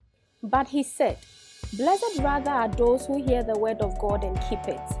But he said, "Blessed rather are those who hear the word of God and keep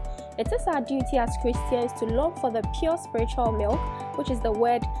it." It is our duty as Christians to long for the pure spiritual milk, which is the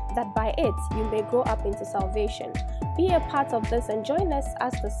word, that by it you may grow up into salvation. Be a part of this and join us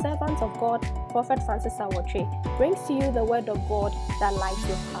as the servant of God, Prophet Francis Awotri, brings to you the word of God that lights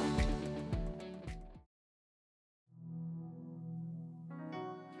your path.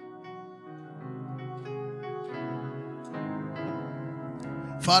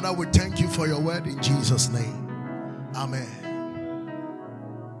 Father, we thank you for your word in Jesus' name. Amen.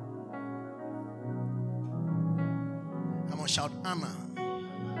 Come on, shout Anna.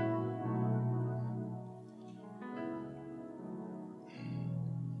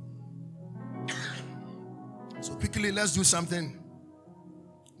 So quickly, let's do something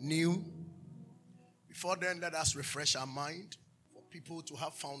new. Before then, let us refresh our mind for people to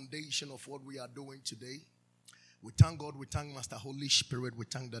have foundation of what we are doing today. We thank God, we thank Master Holy Spirit, we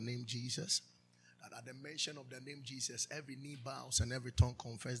thank the name Jesus. That at the mention of the name Jesus, every knee bows and every tongue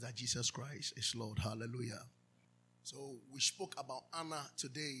confess that Jesus Christ is Lord. Hallelujah. So we spoke about Anna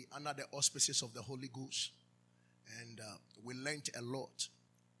today under the auspices of the Holy Ghost. And we learned a lot.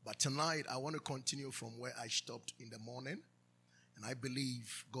 But tonight, I want to continue from where I stopped in the morning. And I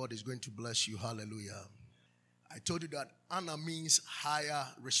believe God is going to bless you. Hallelujah. I told you that Anna means higher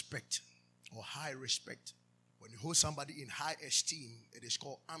respect or high respect. When you hold somebody in high esteem, it is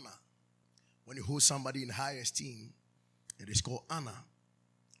called honor. When you hold somebody in high esteem, it is called honor.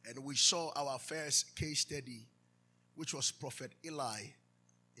 And we saw our first case study, which was Prophet Eli,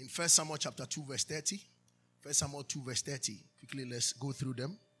 in 1 Samuel chapter 2, verse 30. 1 Samuel 2, verse 30. Quickly, let's go through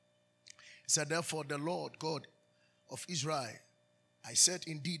them. It said, "Therefore, the Lord God of Israel, I said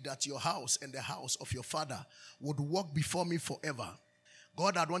indeed that your house and the house of your father would walk before me forever."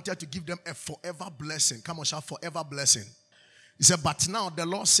 God had wanted to give them a forever blessing. Come on, shout forever blessing. He said, "But now the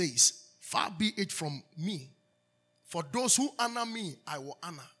Lord says, far be it from me. For those who honor me, I will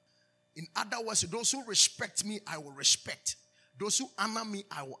honor. In other words, those who respect me, I will respect. Those who honor me,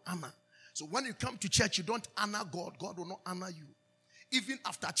 I will honor." So when you come to church, you don't honor God, God will not honor you. Even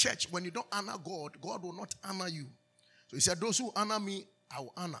after church, when you don't honor God, God will not honor you. So he said, "Those who honor me, I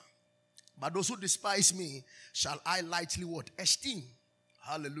will honor. But those who despise me, shall I lightly what? Esteem."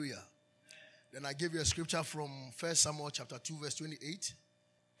 Hallelujah. Then I gave you a scripture from 1 Samuel chapter 2, verse 28.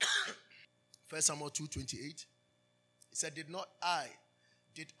 1 Samuel 2, 28. He said, Did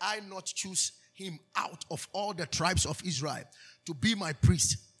I not choose him out of all the tribes of Israel to be my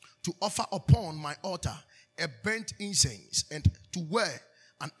priest, to offer upon my altar a burnt incense, and to wear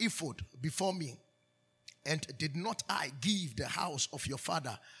an ephod before me? And did not I give the house of your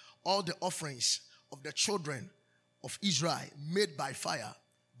father all the offerings of the children of Israel made by fire?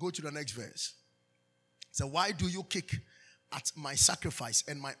 Go to the next verse. So why do you kick at my sacrifice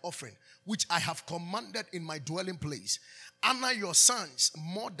and my offering, which I have commanded in my dwelling place? Honor your sons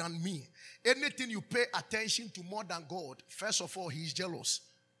more than me. Anything you pay attention to more than God, first of all, he is jealous.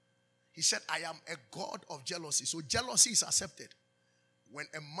 He said, "I am a God of jealousy." So jealousy is accepted. When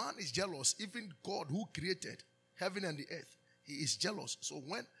a man is jealous, even God who created heaven and the earth, he is jealous. So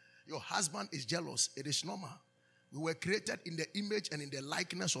when your husband is jealous, it is normal. We were created in the image and in the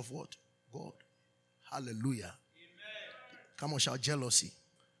likeness of what? God. Hallelujah. Amen. Come on, shout jealousy.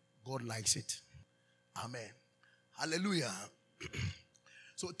 God likes it. Amen. Hallelujah.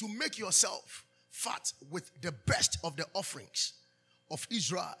 So to make yourself fat with the best of the offerings of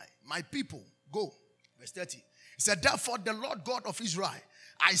Israel, my people, go. Verse 30. He said, "Therefore the Lord God of Israel,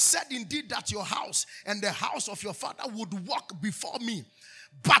 I said indeed that your house and the house of your father would walk before me.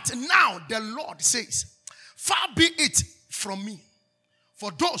 But now the Lord says, far be it from me. For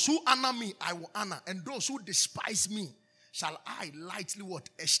those who honor me, I will honor. And those who despise me, shall I lightly what?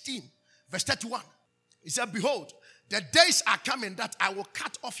 Esteem." Verse 31. He said, "Behold, the days are coming that I will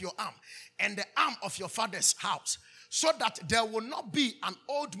cut off your arm and the arm of your father's house, so that there will not be an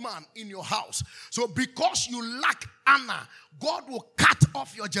old man in your house." So because you lack honor, God will cut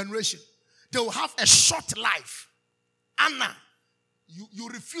off your generation. They will have a short life. Honor. You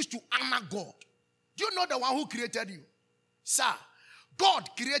refuse to honor God. Do you know the one who created you? Sir,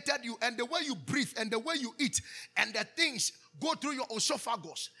 God created you, and the way you breathe and the way you eat and the things go through your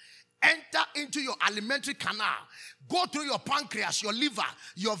esophagus, enter into your alimentary canal, go through your pancreas, your liver,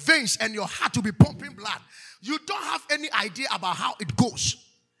 your veins, and your heart to be pumping blood. You don't have any idea about how it goes.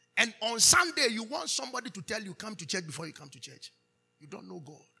 And on Sunday, you want somebody to tell you, come to church before you come to church. You don't know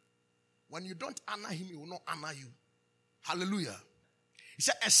God. When you don't honor him, he will not honor you. Hallelujah. He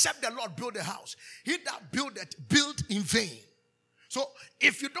said, "Except the Lord build a house, he that buildeth, build in vain." So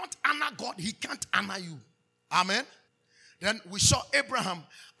if you don't honor God, he can't honor you. Amen. Then we saw Abraham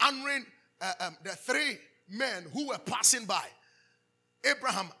honoring the three men who were passing by.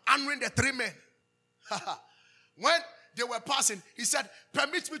 Abraham honoring the three men. When they were passing, he said,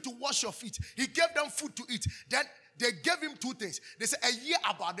 permit me to wash your feet. He gave them food to eat. Then they gave him two things. They said, a year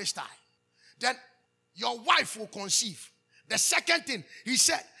about this time, then your wife will conceive. The second thing, he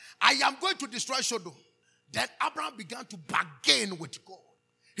said, I am going to destroy Sodom. Then Abraham began to bargain with God.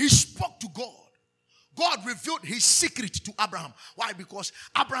 He spoke to God. God revealed his secret to Abraham. Why? Because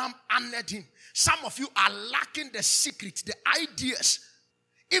Abraham honored him. Some of you are lacking the secret, the ideas.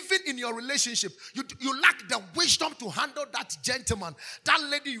 Even in your relationship, you lack the wisdom to handle that gentleman, that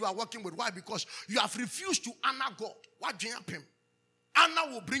lady you are working with. Why? Because you have refused to honor God. What do you him?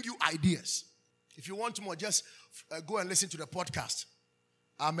 Honor will bring you ideas. If you want more, just go and listen to the podcast.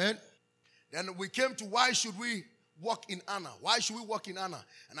 Amen. Then we came to why should we walk in honor? Why should we walk in honor?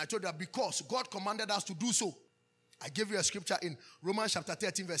 And I told you that because God commanded us to do so. I gave you a scripture in Romans chapter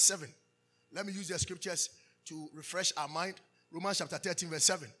 13 verse 7. Let me use the scriptures to refresh our mind. Romans chapter 13 verse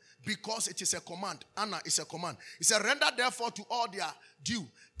 7. Because it is a command. Honor is a command. It said, render therefore to all their due.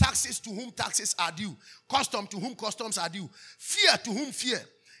 Taxes to whom taxes are due. Custom to whom customs are due. Fear to whom fear.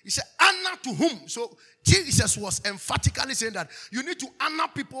 He said, honor to whom? So Jesus was emphatically saying that you need to honor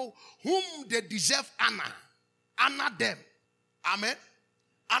people whom they deserve honor. Honor them. Amen.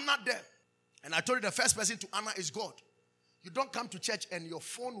 Honor them. And I told you the first person to honor is God. You don't come to church and your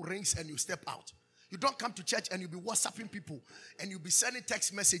phone rings and you step out. You don't come to church and you'll be WhatsApping people and you'll be sending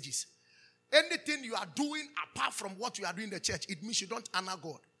text messages. Anything you are doing apart from what you are doing in the church, it means you don't honor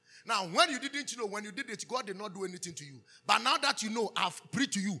God. Now, when you didn't know, when you did it, God did not do anything to you. But now that you know, I've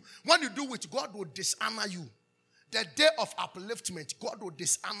preached to you. When you do it, God will dishonor you. The day of upliftment, God will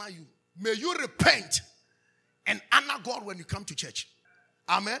dishonor you. May you repent and honor God when you come to church.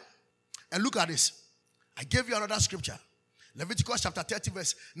 Amen. And look at this. I gave you another scripture. Leviticus chapter 30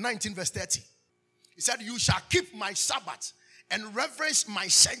 verse 19 verse 30. He said, you shall keep my Sabbath and reverence my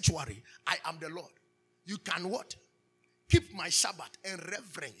sanctuary. I am the Lord. You can what? Keep my Sabbath and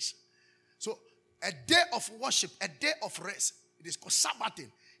reverence. So a day of worship, a day of rest. It is called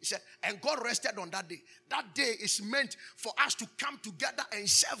Sabbathing. He said, and God rested on that day. That day is meant for us to come together and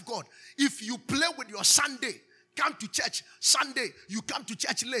serve God. If you play with your Sunday, come to church Sunday, you come to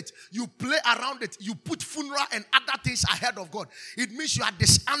church late, you play around it, you put funeral and other things ahead of God. It means you are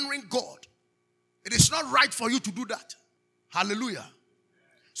dishonoring God. It is not right for you to do that. Hallelujah.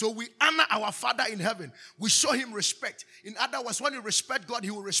 So we honor our Father in heaven. We show him respect. In other words, when you respect God,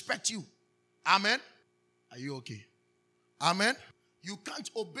 he will respect you. Amen. Are you okay? Amen. You can't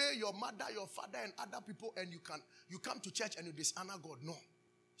obey your mother, your father, and other people, and you come to church and you dishonor God. No. He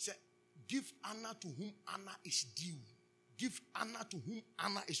said, give honor to whom honor is due. Give honor to whom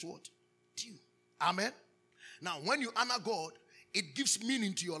honor is what? Due. Amen. Now, when you honor God, it gives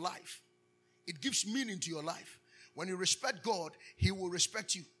meaning to your life. It gives meaning to your life. When you respect God, he will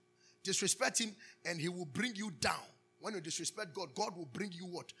respect you. Disrespect him and he will bring you down. When you disrespect God, God will bring you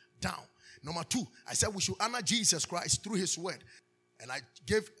what? Down. Number 2, I said we should honor Jesus Christ through his word. And I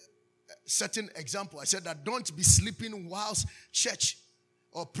gave a certain example. I said that don't be sleeping whilst church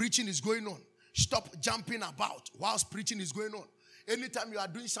or preaching is going on. Stop jumping about whilst preaching is going on. Anytime you are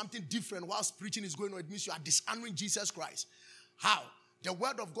doing something different whilst preaching is going on, it means you are dishonoring Jesus Christ. How? The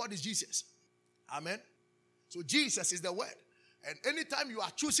word of God is Jesus. Amen. So Jesus is the word. And anytime you are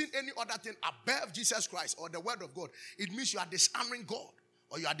choosing any other thing above Jesus Christ or the word of God, it means you are dishonoring God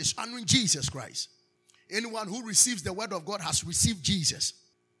or you are dishonoring Jesus Christ. Anyone who receives the word of God has received Jesus.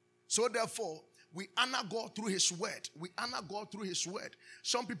 So therefore, we honor God through his word. We honor God through his word.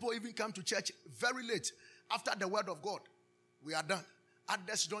 Some people even come to church very late after the word of God. We are done.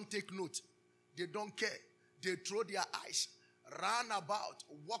 Others don't take note. They don't care. They throw their eyes, run about,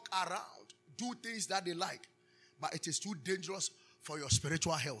 walk around, do things that they like. But it is too dangerous for your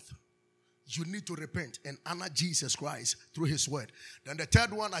spiritual health. You need to repent and honor Jesus Christ through his word. Then the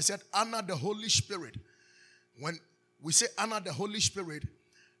third one, I said, honor the Holy Spirit. When we say honor the Holy Spirit,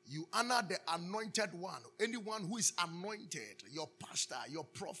 you honor the anointed one. Anyone who is anointed, your pastor, your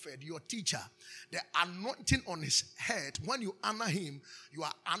prophet, your teacher, the anointing on his head, when you honor him, you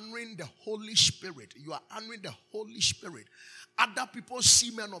are honoring the Holy Spirit. You are honoring the Holy Spirit. Other people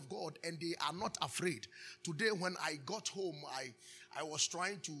see men of God and they are not afraid. Today when I got home, I was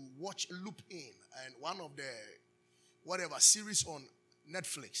trying to watch Loop In and one of the series on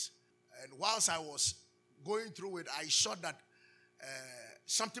Netflix. And whilst I was going through it, I saw that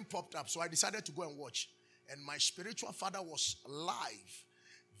something popped up. So I decided to go and watch. And my spiritual father was live,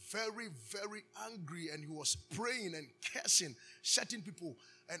 very, very angry. And he was praying and cursing certain people.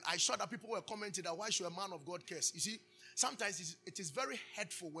 And I saw that people were commenting that why should a man of God curse? You see, Sometimes it is very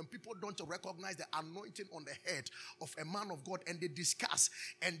hurtful when people don't recognize the anointing on the head of a man of God, and they discuss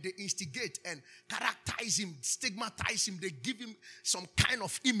and they instigate and characterize him, stigmatize him. They give him some kind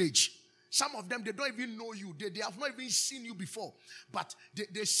of image. Some of them, they don't even know you. They have not even seen you before. But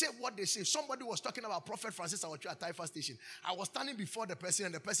they say what they say. Somebody was talking about Prophet Francis Awotri at Taifa Station. I was standing before the person,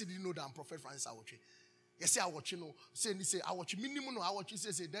 and the person didn't know that I'm Prophet Francis Awotri. You say, I watch, I watch minimum, I watch,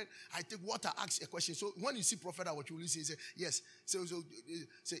 say, then I take water, ask a question. So when you see Prophet Awotri, you say, yes. So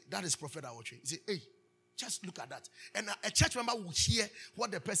say, that is Prophet Awotri. You say, hey, just look at that. And a church member will hear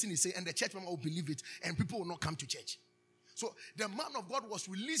what the person is saying, and the church member will believe it, and people will not come to church. So the man of God was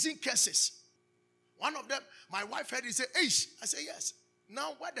releasing curses. One of them, my wife heard it say, hey, I say, yes.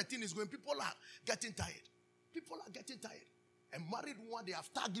 Now where the thing is going, people are getting tired. People are getting tired. A married woman, they have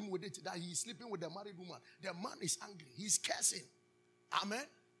tagged him with it, that he is sleeping with the married woman. The man is angry. He is cursing. Amen.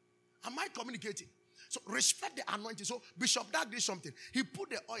 Am I communicating? So respect the anointing. So Bishop Dag did something. He put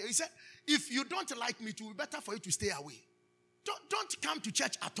the oil. He said, if you don't like me, it will be better for you to stay away. Don't come to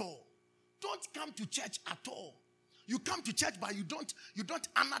church at all. Don't come to church at all. You come to church, but you don't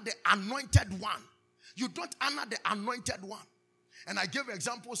honor the anointed one. You don't honor the anointed one. And I gave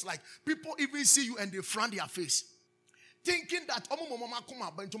examples like people even see you and they frown their face, thinking that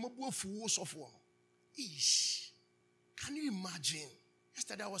ish. Can you imagine?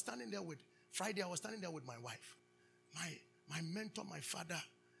 Yesterday I was standing there with my wife. My mentor, my father,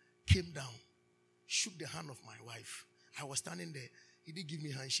 came down, shook the hand of my wife. I was standing there. He didn't give me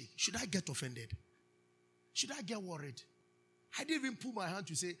a handshake. Should I get offended? Should I get worried? I didn't even put my hand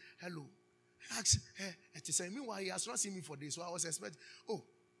to say hello. I asked, meanwhile, he has not seen me for this, so I was expecting, oh,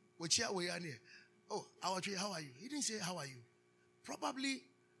 Awotri, how are you? He didn't say, how are you? Probably,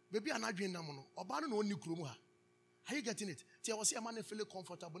 maybe I'm not doing that. Are you getting it? I was a man feeling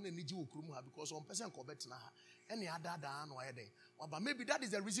comfortable because one person can bet now. Any other but maybe that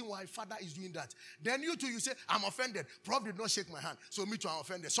is the reason why father is doing that. Then you too, you say, I'm offended. Prof did not shake my hand, so me too, I'm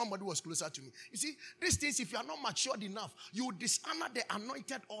offended. Somebody was closer to me. You see, these things, if you are not matured enough, you dishonor the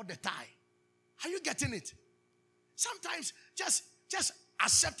anointed all the time. Are you getting it? Sometimes just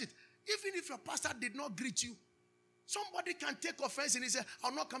accept it. Even if your pastor did not greet you, somebody can take offense and he say,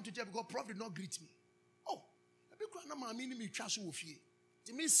 I'll not come to church because Prof did not greet me. Oh,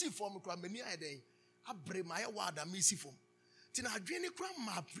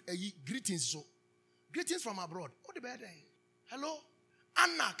 greetings. So greetings from abroad. What the bad day? Hello?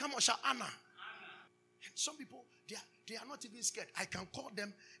 Anna, come on, shout Anna. And some people, they are not even scared. I can call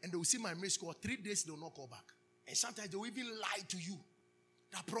them and they will see my missed call. 3 days they will not call back. And sometimes they will even lie to you.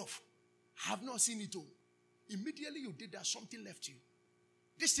 That Prof, I have not seen it all. Immediately you did that, something left you.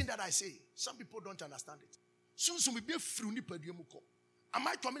 This thing that I say, some people don't understand it. Am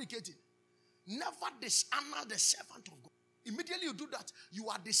I communicating? Never dishonor the servant of God. Immediately you do that, you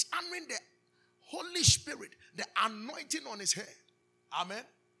are dishonoring the Holy Spirit, the anointing on his head. Amen.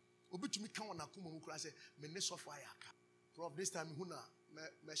 Prof, this time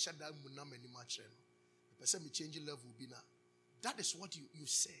me shut down many much. The person me change level be now. That is what you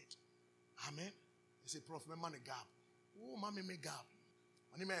said. Amen. You say, Prof, me man a gap. Oh, mommy me gap.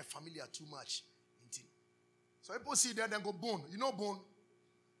 When me familiar too much. So people see that then go bone. You know bone.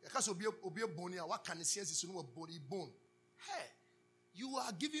 Because obi a bone here. What can you say? Is no bone. Hey, you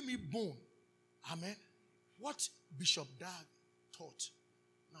are giving me bone. Amen. What Bishop Dag taught.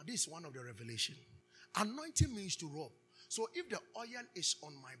 Now this is one of the revelation. Anointing means to rub. So if the oil is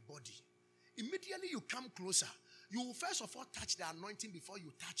on my body, immediately you come closer. You will first of all touch the anointing before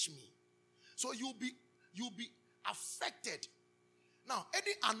you touch me. So you'll be affected. Now,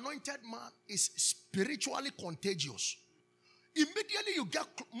 any anointed man is spiritually contagious. Immediately you get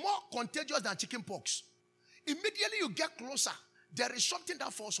more contagious than chicken pox. Immediately you get closer, there is something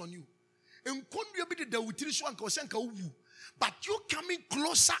that falls on you. But you coming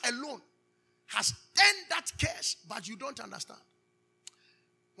closer alone has turned that curse, but you don't understand.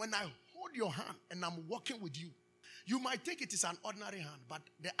 When I hold your hand and I'm walking with you, you might think it is an ordinary hand, but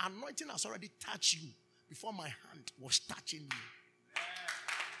the anointing has already touched you before my hand was touching you.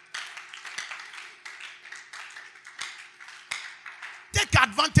 Take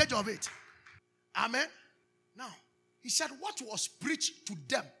advantage of it. Amen. Now, he said what was preached to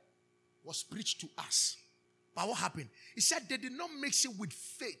them was preached to us. But what happened? He said they did not mix it with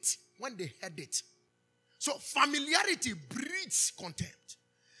faith when they heard it. So familiarity breeds contempt.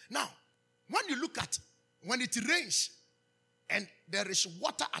 Now, when you look at when it rains and there is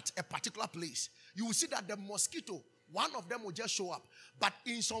water at a particular place, you will see that the mosquito, one of them will just show up. But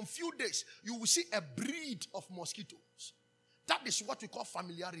in some few days, you will see a breed of mosquitoes. That is what we call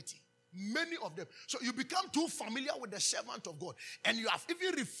familiarity. Many of them. So you become too familiar with the servant of God. And you have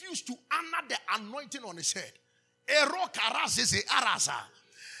even refused to honor the anointing on his head.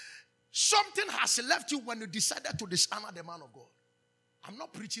 Something has left you when you decided to dishonor the man of God. I'm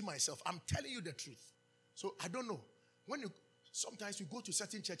not preaching myself. I'm telling you the truth. So I don't know. Sometimes you go to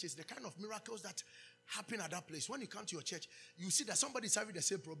certain churches, the kind of miracles that happen at that place. When you come to your church, you see that somebody is having the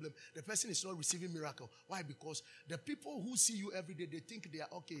same problem. The person is not receiving miracle. Why? Because the people who see you every day, they think they are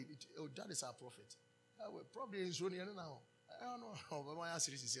okay. That is our prophet. Probably is running now. I don't know.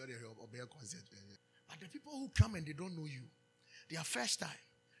 But the people who come and they don't know you, their first time,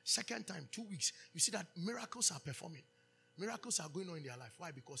 second time, 2 weeks, you see that miracles are performing. Miracles are going on in their life.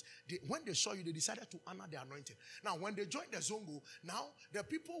 Why? Because when they saw you, they decided to honor the anointing. Now, when they join the Zongo, now the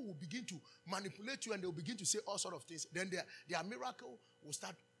people will begin to manipulate you and they will begin to say all sorts of things. Then their miracle will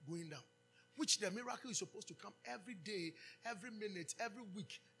start going down. Which the miracle is supposed to come every day, every minute, every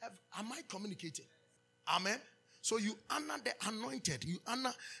week. Am I communicating? Amen? So you honor the anointed. You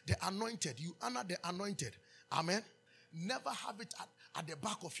honor the anointed. You honor the anointed. Amen? Never have it at the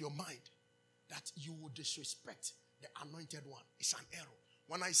back of your mind that you will disrespect the anointed one. It's an error.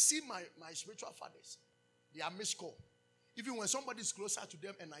 When I see my spiritual fathers, they are miscalled. Even when somebody is closer to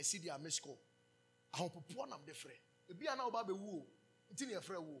them and I see they are miscalled, I hope one of the friend. It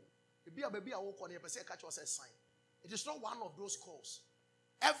is not one of those calls.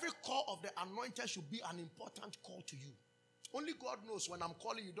 Every call of the anointed should be an important call to you. Only God knows when I'm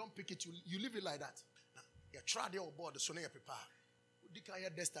calling you, don't pick it. You leave it like that. Now, you try the old board, the son of your papa. You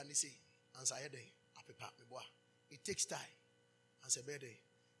destiny say, answer your day. It takes time. Answer your day.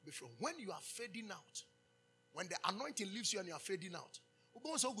 When you are fading out, when the anointing leaves you and you are fading out,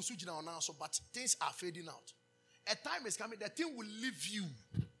 but things are fading out. A time is coming, the thing will leave you.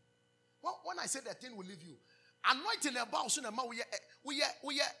 When I say the thing will leave you, anointing about we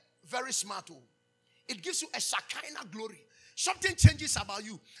are very smart. It gives you a Shekinah glory. Something changes about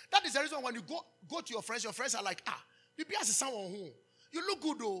you. That is the reason when you go to your friends are like, you look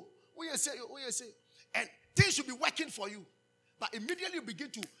good though. What you say? And things should be working for you. But immediately you begin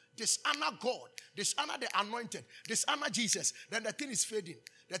to dishonor God, dishonor the anointed, dishonor Jesus. Then the thing is fading.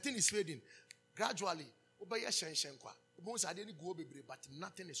 The thing is fading. Gradually, but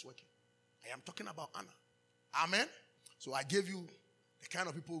nothing is working. I am talking about honor. Amen. So I gave you the kind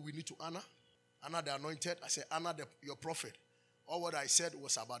of people we need to honor. Honor the anointed. I said honor your prophet. All what I said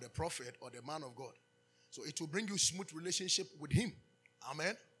was about the prophet or the man of God. So it will bring you smooth relationship with him.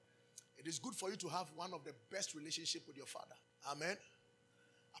 Amen. It is good for you to have one of the best relationship with your father. Amen.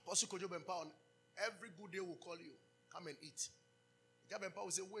 Apostle Kojo Bempa on every good day will call you. Come and eat. Bempa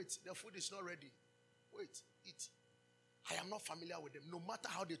will say, wait, the food is not ready. Wait, eat. I am not familiar with them. No matter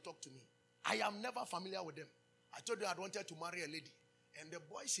how they talk to me. I am never familiar with them. I told you I wanted to marry a lady. And the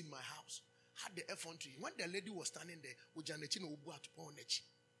boys in my house had the effrontery. When the lady was standing there, the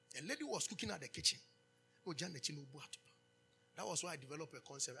lady was cooking at the kitchen. That was why I developed a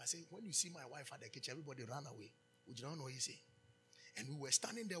concept. I said, when you see my wife at the kitchen, everybody ran away. Would you not know what he say? And we were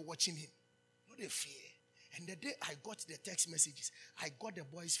standing there watching him. Not a fear. And the day I got the text messages, I got the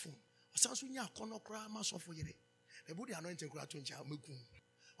boy's phone.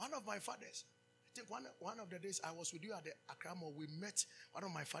 One of my fathers, I think one of the days I was with you at the Accra Mall, we met one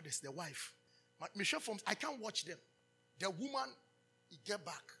of my fathers, the wife. Michelle Forms, I can't watch them. The woman, he get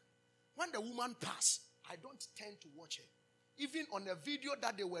back. When the woman passed, I don't tend to watch her. Even on the video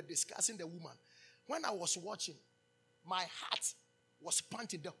that they were discussing the woman, when I was watching, my heart was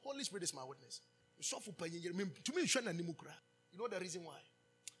panting. The Holy Spirit is my witness. You know the reason why?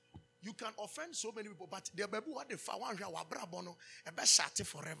 You can offend so many people, but the baby what they found one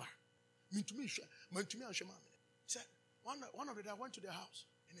forever. Said one of the day I went to the house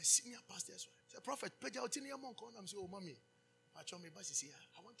and a senior pastor said, Prophet, I say, oh mommy, I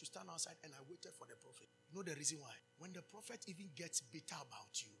want to stand outside and I waited for the prophet. You know the reason why? When the prophet even gets bitter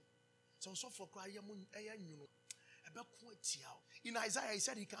about you, in Isaiah he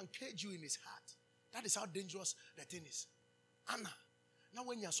said he can cage you in his heart. That is how dangerous the thing is. Anna. Now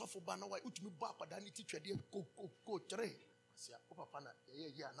when you're so for banner, why would me back but I need to go three?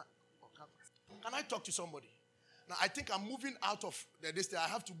 Can I talk to somebody? Now I think I'm moving out of this day. I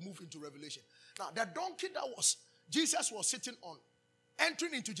have to move into Revelation. Now the donkey that Jesus was sitting on,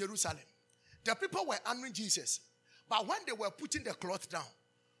 entering into Jerusalem. The people were honoring Jesus. But when they were putting the cloth down,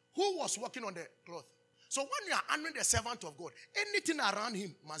 who was walking on the cloth? So when you are honoring the servant of God, anything around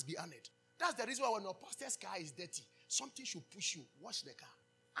him must be honored. That's the reason why when your pastor's car is dirty, something should push you. Wash the car.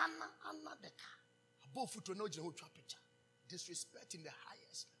 Honor the car. Above foot to know picture. Disrespect in the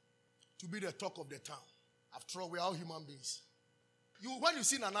highest. To be the talk of the town. After all, we are all human beings. when you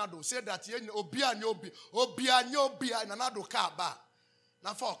see Nanado, say that obia nyobia Nanado car bar.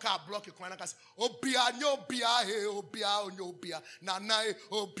 Now for car block you can obia nyobia he obia nyobia nana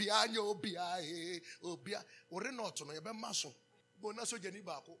obia nyobia he obia ore not no ye be maso bona so jeni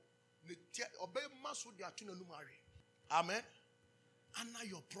ba ko ne obe maso de atuna no mare. Amen. Honor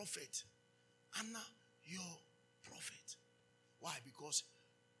your prophet. Honor your prophet. Why? Because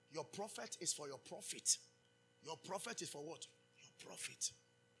your prophet is for your profit. Your prophet is for what? Your profit.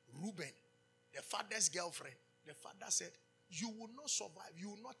 Reuben, the father's girlfriend, the father said, you will not survive, you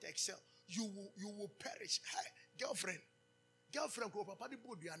will not excel, you will perish. Hey, girlfriend,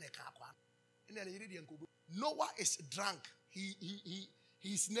 Noah is drunk. He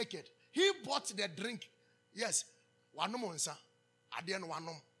is naked. He bought the drink. Yes. A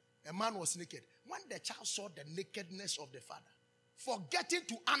man was naked. When the child saw the nakedness of the father, forgetting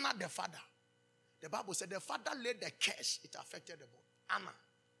to honor the father, the Bible said the father laid the curse. It affected the boy. Honor.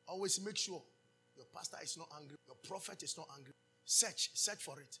 Always make sure your pastor is not angry. Your prophet is not angry. Search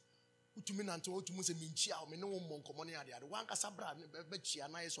for it.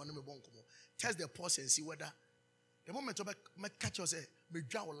 Test the pulse and see whether the moment you catch yourself, you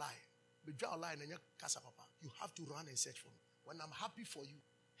have to run and search for me. When I'm happy for you,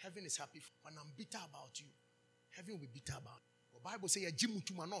 heaven is happy. When I'm bitter about you, heaven will be bitter about you. The Bible says,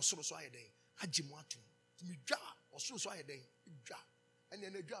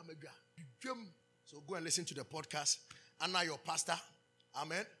 so go and listen to the podcast. Honor your pastor.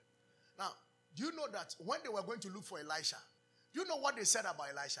 Amen. Now, do you know that when they were going to look for Elisha, do you know what they said about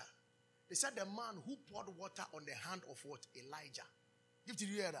Elisha? They said the man who poured water on the hand of what? Elijah. Did you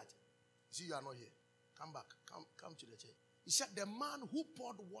hear that? You see, you are not here. Come back. Come to the church. He said the man who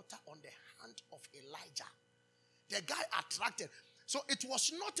poured water on the hand of Elijah. The guy attracted. So it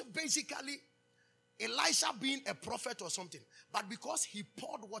was not basically Elisha being a prophet or something, but because he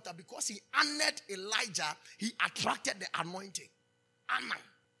poured water, because he honored Elijah, he attracted the anointing. Honor.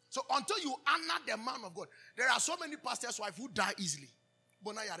 So until you honor the man of God, there are so many pastors' wives who die easily.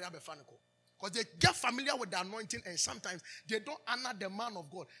 Because they get familiar with the anointing and sometimes they don't honor the man of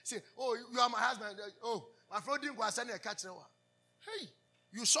God. Say, oh, you are my husband. Oh, my friend didn't go and send a catch. Hey,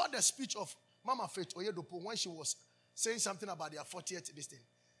 you saw the speech of Mama Faith Oyedopo when she was saying something about their 40th this thing.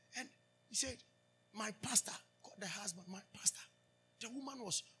 And he said, my pastor, called the husband, my pastor. The woman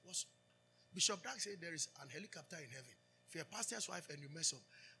was Bishop Dag said there is an helicopter in heaven. If you're a pastor's wife and you mess up,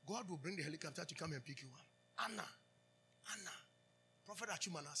 God will bring the helicopter to come and pick you up. Anna. Prophet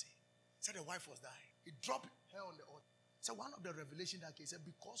Achumanase said the wife was dying. He dropped her on the altar. So one of the revelations that came said,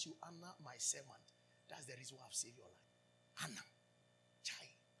 because you honor my servant, that's the reason why I've saved your life. Anna. Chai.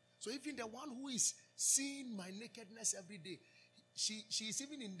 So even the one who is seeing my nakedness every day, she is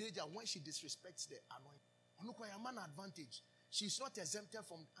even in danger when she disrespects the anointing. An advantage. She's not exempted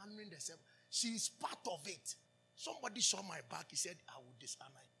from honoring the servant. She is part of it. Somebody saw my back. He said, I will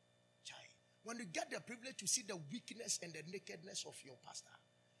dishonor you. Chai. When you get the privilege to see the weakness and the nakedness of your pastor,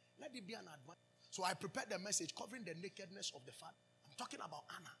 let it be an advantage. So I prepared the message covering the nakedness of the father. I'm talking about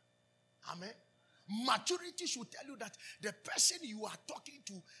Anna. Amen. Maturity should tell you that the person you are talking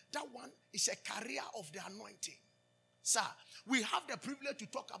to, that one is a carrier of the anointing. Sir, we have the privilege to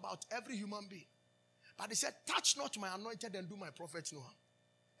talk about every human being. But he said, touch not my anointed and do my prophets no harm.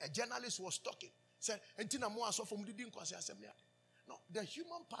 A journalist was talking. Said, no, the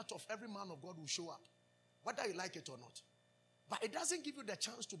human part of every man of God will show up, whether you like it or not. But it doesn't give you the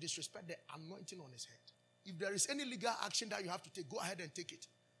chance to disrespect the anointing on his head. If there is any legal action that you have to take, go ahead and take it.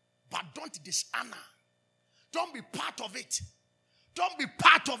 But don't dishonor. Don't be part of it. Don't be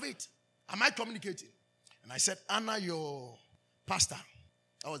part of it. Am I communicating? And I said, honor your pastor.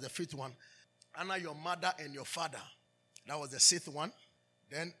 That was the fifth one. Honor your mother and your father. That was the sixth one.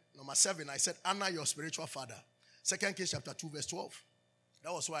 Then, number 7, I said, honor your spiritual father. 2 Kings chapter 2, verse 12.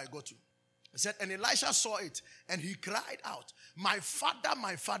 That was where I got to. He said, and Elisha saw it, and he cried out, my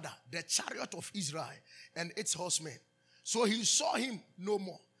father, the chariot of Israel and its horsemen. So he saw him no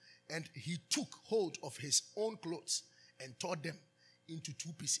more, and he took hold of his own clothes and tore them into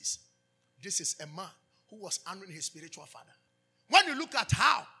 2 pieces. This is a man who was honoring his spiritual father. When you look at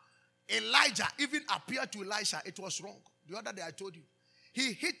how Elijah even appeared to Elisha, it was wrong. The other day I told you.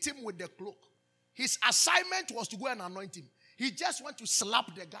 He hit him with the cloak. His assignment was to go and anoint him. He just went to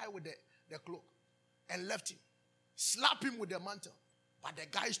slap the guy with the cloak and left him. Slap him with the mantle. But the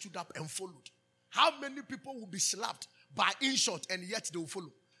guy stood up and followed. How many people will be slapped by inshot and yet they will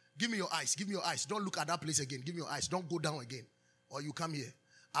follow? Give me your eyes. Give me your eyes. Don't look at that place again. Give me your eyes. Don't go down again. Or you come here.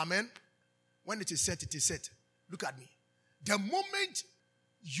 Amen. When it is set, it is set. Look at me. The moment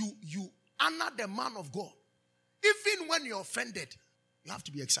you honor the man of God, even when you're offended, You have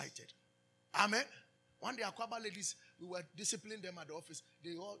to be excited. Amen. One day, Akwaba ladies, we were disciplining them at the office.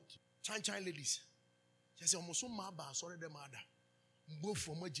 They all chan ladies. She said, almost sorry, the mother. Look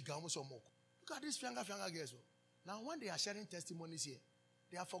at these younger girls. Now, when they are sharing testimonies here,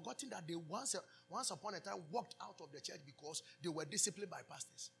 they have forgotten that they once upon a time walked out of the church because they were disciplined by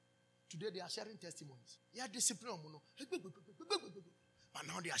pastors. Today, they are sharing testimonies. Yeah, discipline. But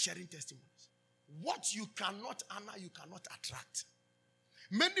now they are sharing testimonies. What you cannot honor, you cannot attract.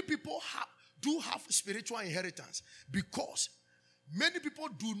 Many people do have spiritual inheritance because many people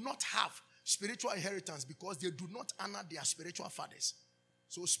do not have spiritual inheritance because they do not honor their spiritual fathers.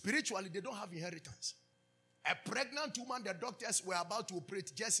 So spiritually, they don't have inheritance. A pregnant woman, the doctors were about to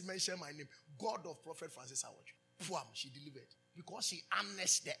operate, just mention my name, God of Prophet Francis Awoju. Pwam, she delivered because she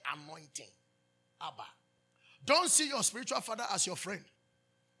honors the anointing. Abba. Don't see your spiritual father as your friend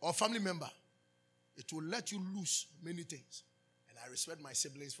or family member. It will let you lose many things. And I respect my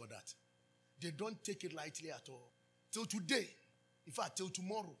siblings for that. They don't take it lightly at all. Till today, in fact, till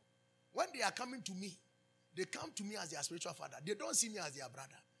tomorrow, when they are coming to me, they come to me as their spiritual father. They don't see me as their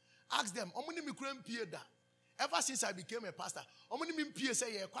brother. Ask them, ever since I became a pastor,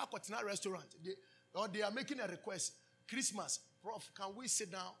 restaurant, they are making a request. Christmas, Prof, can we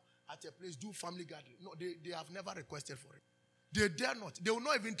sit down at a place, do family gathering? No, they have never requested for it. They dare not. They will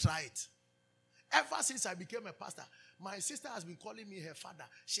not even try it. Ever since I became a pastor, my sister has been calling me her father.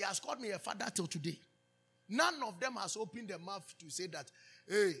 She has called me her father till today. None of them has opened their mouth to say that,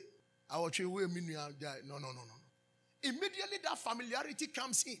 hey, I will train away. No. Immediately that familiarity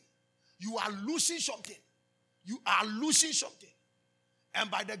comes in. You are losing something. You are losing something.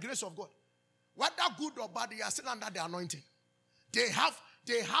 And by the grace of God, whether good or bad, they are still under the anointing. They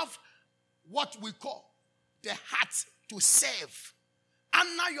have what we call the heart to serve.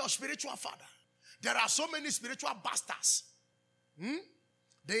 Honor your spiritual father. There are so many spiritual bastards.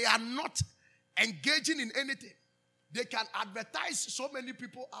 They are not engaging in anything. They can advertise so many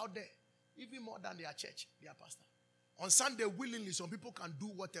people out there, even more than their church, their pastor. On Sunday, willingly, some people can do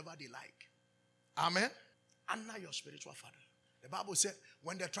whatever they like. Amen. Honor your spiritual father. The Bible said,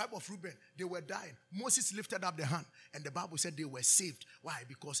 when the tribe of Reuben, they were dying, Moses lifted up the hand, and the Bible said they were saved. Why?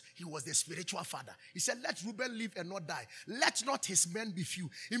 Because he was the spiritual father. He said, let Reuben live and not die. Let not his men be few.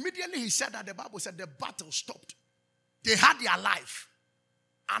 Immediately he said that, the Bible said the battle stopped. They had their life.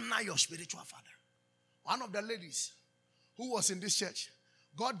 Honor your spiritual father. One of the ladies who was in this church,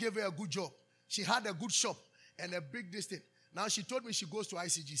 God gave her a good job. She had a good shop and a big distance. Now she told me she goes to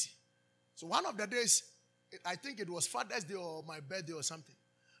ICGC. So one of the days, I think it was Father's Day or my birthday or something.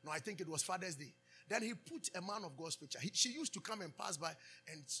 No, I think it was Father's Day. Then he put a man of God's picture. She used to come and pass by,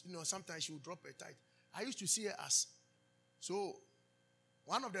 and sometimes she would drop a tithe. I used to see her as. So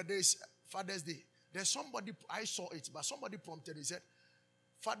one of the days, Father's Day, there's somebody, I saw it, but somebody prompted. He said,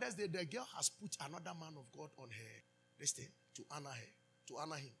 Father's Day, the girl has put another man of God on her this thing to honor her, to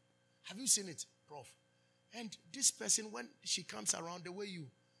honor him. Have you seen it, Prof? And this person, when she comes around the way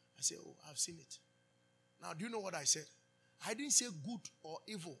I say, oh, I've seen it. Now, do you know what I said? I didn't say good or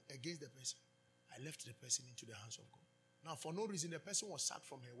evil against the person. I left the person into the hands of God. Now, for no reason, the person was sacked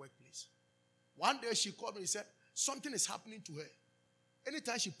from her workplace. One day, she called me and said, something is happening to her.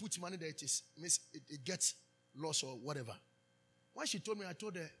 Anytime she puts money there, it gets lost or whatever. When she told me, I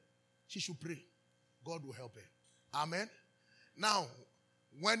told her she should pray. God will help her. Amen. Now,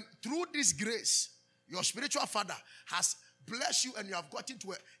 when through this grace, your spiritual father has blessed you and you have gotten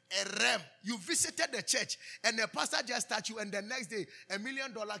to a realm. You visited the church and the pastor just touched you, and the next day $1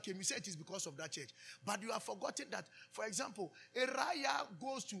 million came. You said it is because of that church. But you have forgotten that, for example, a raya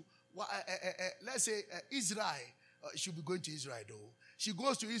goes to, let's say, Israel. She'll be going to Israel though. She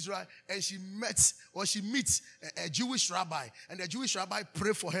goes to Israel and she meets a Jewish rabbi. And the Jewish rabbi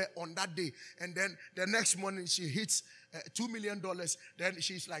prayed for her on that day. And then the next morning she hits $2 million. Then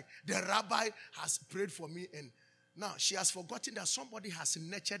she's like, the rabbi has prayed for me. And now she has forgotten that somebody has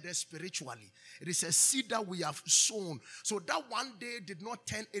nurtured her spiritually. It is a seed that we have sown. So that one day did not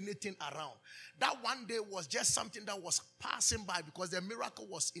turn anything around. That one day was just something that was passing by because the miracle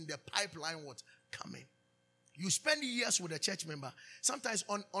was in the pipeline coming. You spend years with a church member. Sometimes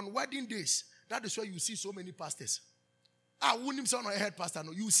on wedding days, that is why you see so many pastors. I wouldn't say on a head pastor.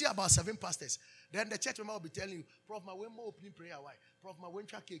 No, you see about 7 pastors. Then the church member will be telling you, Prof, my more opening prayer, why? Prof, my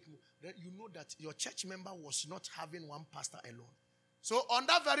winter cake. Then you know that your church member was not having one pastor alone. So on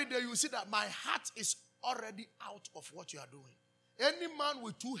that very day, you see that my heart is already out of what you are doing. Any man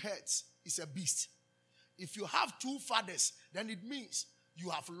with 2 heads is a beast. If you have 2 fathers, then it means you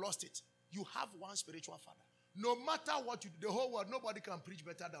have lost it. You have one spiritual father. No matter what you do, the whole world, nobody can preach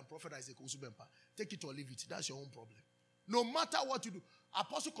better than Prophet Isaac Osubempa. Take it or leave it. That's your own problem. No matter what you do.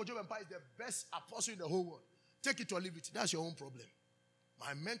 Apostle Kojo Bempah is the best apostle in the whole world. Take it or leave it. That's your own problem.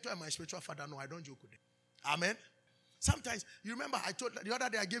 My mentor and my spiritual father, no, I don't joke with them. Amen. Sometimes, you remember I told the other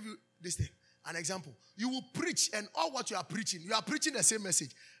day I gave you this thing, an example. You will preach, and all what you are preaching the same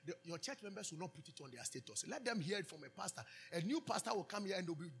message. Your church members will not put it on their status. Let them hear it from a pastor. A new pastor will come here and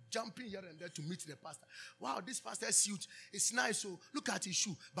they'll be jumping here and there to meet the pastor. Wow, this pastor's suit is nice. So look at his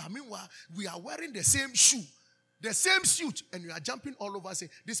shoe. But meanwhile, we are wearing the same shoe. The same suit, and you are jumping all over saying,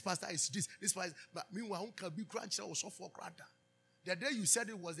 this pastor is this pastor. But meanwhile, Uncle B. Crunch was off for crowd. The day you said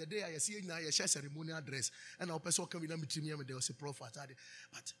it was the day I see now a ceremonial dress, and our person come in and meet me, and there was a prophet.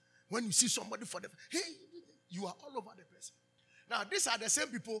 But when you see somebody for them, hey, you are all over the place. Now, these are the same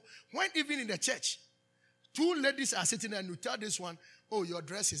people, when even in the church, two ladies are sitting there and you tell this one, oh, your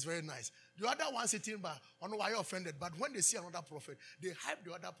dress is very nice. The other one sitting by, I don't know why you're offended, but when they see another prophet, they hype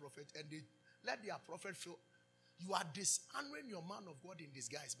the other prophet and they let their prophet feel. You are dishonoring your man of God in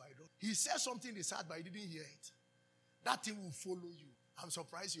disguise, by the way. He said something in his heart, but he didn't hear it. That thing will follow you. I'm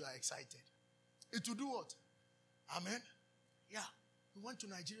surprised you are excited. It will do what? Amen? Yeah. We went to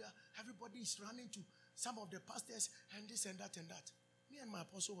Nigeria. Everybody is running to some of the pastors and this and that and that. Me and my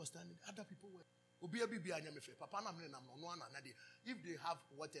apostle were standing. Other people were. If they have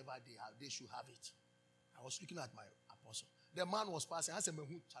whatever they have, they should have it. I was looking at my apostle. The man was passing. I said,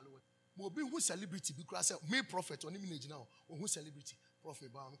 who celebrity? Because I said, me prophet, on image now. Who celebrity? Prophet,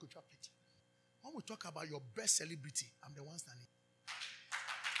 when we talk about your best celebrity, I'm the one standing.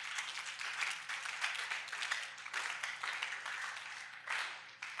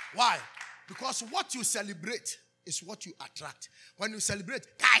 Why? Because what you celebrate is what you attract. When you celebrate,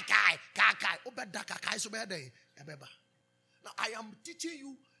 now I am teaching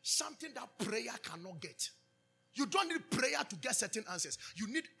you something that prayer cannot get. You don't need prayer to get certain answers. You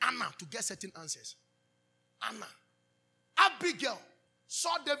need Anna to get certain answers. Anna. Abigail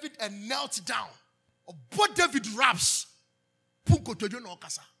saw David and knelt down. But David raps. David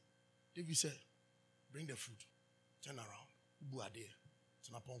said, bring the food. Turn around.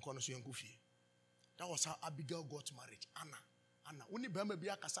 That was how Abigail got married. Anna. Only Bama be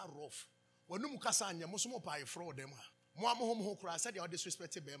a kasa rough. When you kasa anya, musumo pa ifro them. Mo home ho kura said you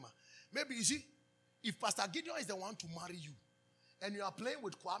disrespected Bama. Maybe you see, if Pastor Gideon is the one to marry you, and you are playing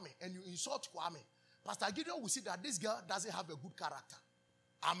with Kwame, and you insult Kwame, Pastor Gideon will see that this girl doesn't have a good character.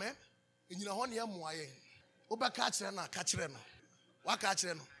 Amen. In your honey, Oba catch rena. What catch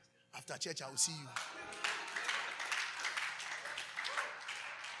rena? After church, I will see you.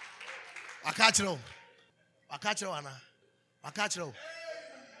 I catch you. Anna. I catch you.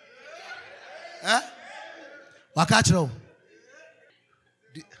 Eh? I catch you.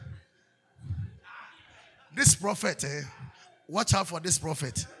 This prophet, watch out for this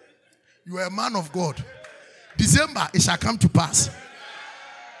prophet. You are a man of God. December, it shall come to pass.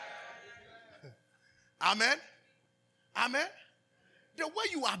 Amen. Amen. The way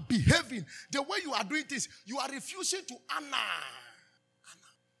you are behaving, the way you are doing things, you are refusing to honor.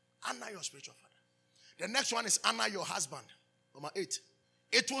 Honor your spiritual father. The next one is honor your husband. Number 8.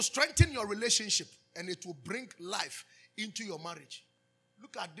 It will strengthen your relationship and it will bring life into your marriage.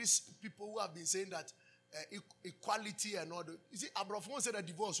 Look at these people who have been saying that equality and all. You see, Abraham said that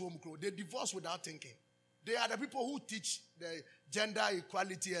divorce won't grow. They divorce without thinking. They are the people who teach the gender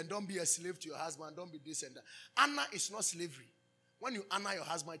equality and don't be a slave to your husband, don't be this and that. Honor is not slavery. When you honor your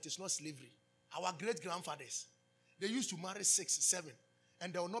husband, it is not slavery. Our great-grandfathers, they used to marry 6, 7,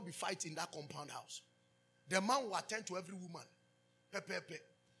 and there will not be fight in that compound house. The man will attend to every woman.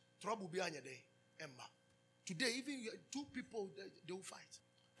 Trouble be on your day. Emma. Today, even two people, they will fight.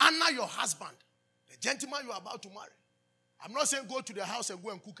 Honor your husband, the gentleman you are about to marry. I'm not saying go to the house and go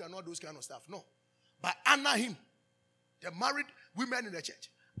and cook and all those kind of stuff. No. But honor him. The married women in the church.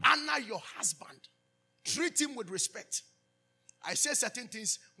 Honor your husband. Treat him with respect. I say certain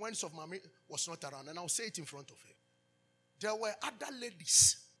things when Sofmami was not around, and I'll say it in front of her. There were other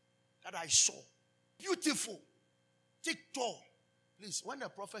ladies that I saw. Beautiful. Thick, tall. Please, when the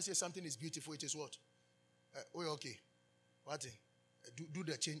prophet says something is beautiful, it is what? Okay. What thing? Do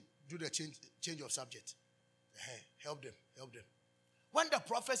the change of subject. Help them. When the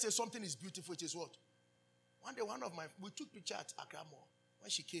prophet says something is beautiful, it is what? One day, we took picture at Accra Mall when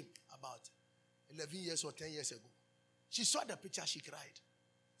she came about 11 years or 10 years ago. She saw the picture, she cried.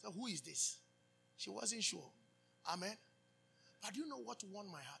 So who is this? She wasn't sure. Amen. But do you know what won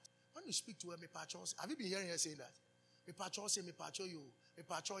my heart? When you speak to her, have you been hearing her saying that? Me pacho say, me pacho you. Me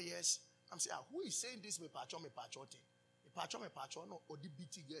pacho yes. I'm saying, who is saying this? Me pacho thing. Me pacho no. Odi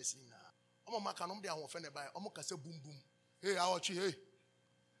biti yes in na. Omo makanom de awon fene by. Omo kase boom boom. Hey, awochi hey.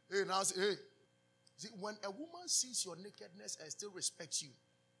 Hey now say hey. See, when a woman sees your nakedness and still respects you,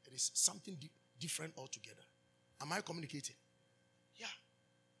 it is something different altogether. Am I communicating? Yeah.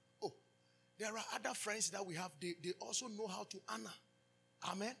 Oh, there are other friends that we have. They also know how to honor.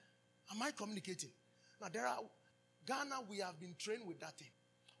 Amen. Am I communicating? Now, Ghana, we have been trained with that thing.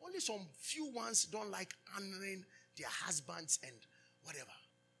 Only some few ones don't like honoring their husbands and whatever.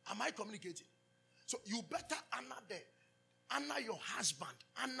 Am I communicating? So you better honor your husband,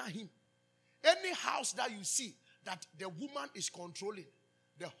 honor him. Any house that you see that the woman is controlling,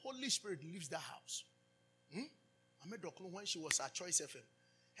 the Holy Spirit leaves that house. I met Dr. when she was at Choice FM.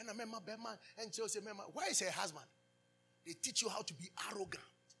 And I remember Bema and she said, where is her husband? They teach you how to be arrogant,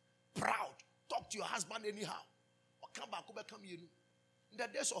 proud. Talk to your husband anyhow. Or come back, come here. In the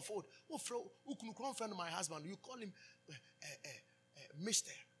days of old, who can friend of my husband? You call him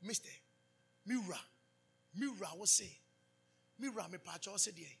Mr. Mira, what say? Mira, me patch, what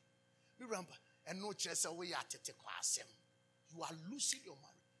say? Mira, and no chess away at it. You are losing your marriage.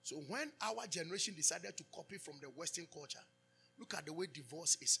 So when our generation decided to copy from the Western culture, look at the way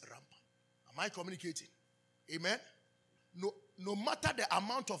divorce is rampant. Am I communicating? Amen? No matter the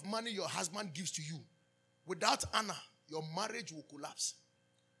amount of money your husband gives to you, without honor, your marriage will collapse.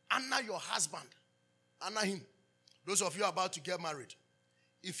 Honor your husband. Honor him. Those of you about to get married,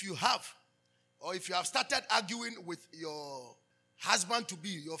 if you have started arguing with your husband to be,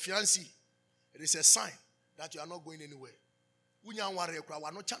 your fiancé, it is a sign that you are not going anywhere.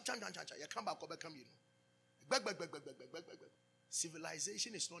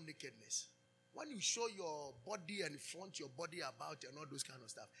 Civilization is not nakedness. When you show your body and flaunt your body about and all those kind of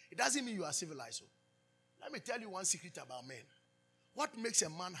stuff, it doesn't mean you are civilized. Let me tell you one secret about men. What makes a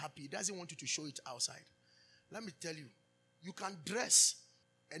man happy, he doesn't want you to show it outside. Let me tell you, you can dress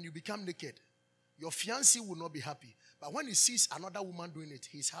and you become naked. Your fiancé will not be happy. But when he sees another woman doing it,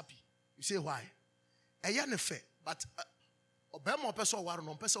 he's happy. You say why? But Obama person war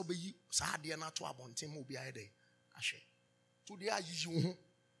no person be sa de na to abonten mo bi ayede ahwe to de ayi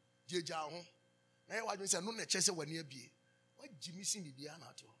jeja ho na ye wadwen say no na chese wani abie wajimi sin bibia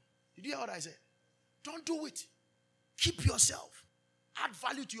na to. Did you hear what I said? Don't do it. Keep yourself. Add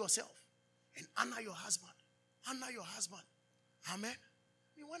value to yourself and honor your husband. Honor your husband. Amen. I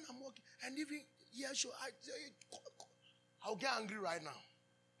mean, when I'm walking and even I'll get angry right now.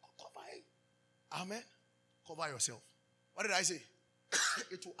 Cover it. Amen. Cover yourself. What did I say?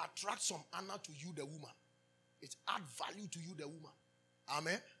 It will attract some honor to you, the woman. It add value to you, the woman.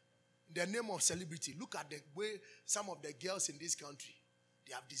 Amen. In the name of celebrity, look at the way some of the girls in this country,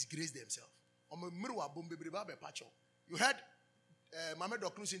 they have disgraced themselves. You heard Mama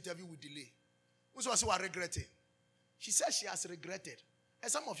Doknu's interview with Delay. Who's also regretting? She says she has regretted.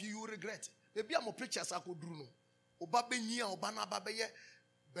 And some of you regret. Maybe I'm a preacher, I could do no. Obabe nia obana babaye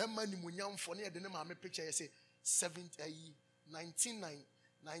bema ni munyam for near the name of my picture. I say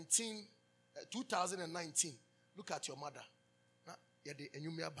 2019. Look at your mother. And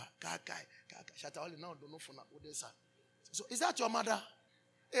you so is that your mother?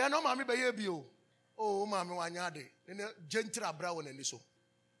 Eh, no, mommy, baby. Oh, mommy, wanyade. Gentra brown and so.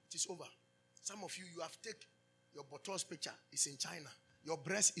 It is over. Some of you have taken your bottles picture is in China. Your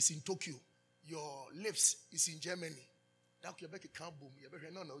breast is in Tokyo. Your lips is in Germany.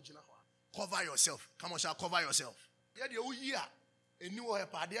 Cover yourself. Come on, shall cover yourself. But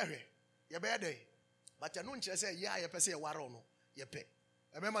you don't say, yeah, you say, Warono. You pay.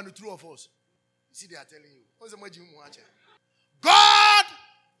 Remember the true of us. You see, they are telling you. God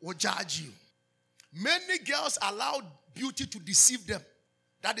will judge you. Many girls allow beauty to deceive them.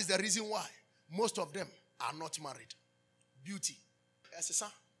 That is the reason why most of them are not married. Beauty. Yes,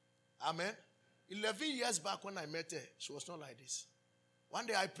 sir. Amen. 11 years back when I met her, she was not like this. One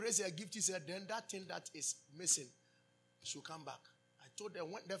day I praised her, gift, she said, then that thing that is missing, she'll come back. I told her,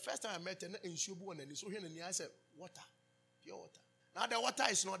 the first time I met her, in Shubu, and so here, I said, water, pure water. Now the water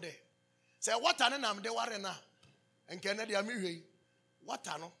is not there. Say, water, and I'm there, water now. And Kennedy, I'm here.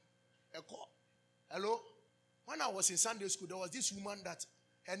 Water, no? Hello? When I was in Sunday school, there was this woman that,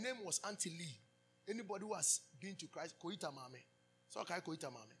 her name was Auntie Lee. Anybody who has been to Christ, Koita Mame. So, okay,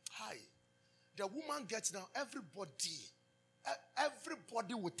 Koita Mame. Hi. The woman gets down, everybody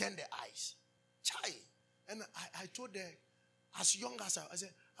will turn their eyes. Chai. And I told her, as young as I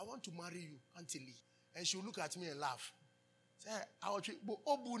said, I want to marry you, Auntie Lee. And she will look at me and laugh. Say, I will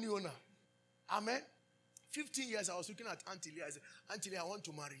Amen. 15 years I was looking at Auntie Lee. I said, Auntie Lee, I want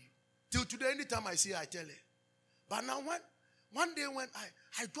to marry you. Till today, anytime I see her, I tell her. But now one day when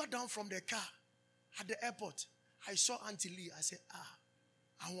I got down from the car at the airport, I saw Auntie Lee. I said,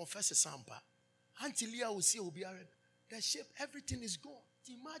 I want first a sample. Auntie Lee, I will see, will be the shape, everything is gone.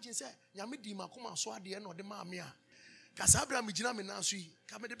 Imagine say, Yami di makuma so adi eno de mamia. Kasabra mijina me nansui.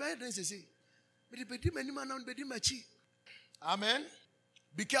 Kame de baye den say. Me de bedi mani man bedi machi. Amen.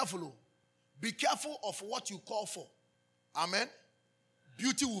 Be careful. Be careful of what you call for. Amen.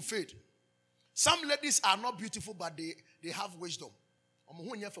 Beauty will fade. Some ladies are not beautiful, but they have wisdom.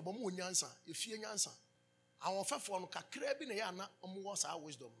 If you answer, I want for no kakra bi na ya na omo sa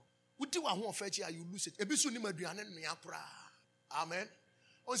wisdom. Uti wa ho ofa chi you lose it. Ebisu ni maduane no ya kra. Amen.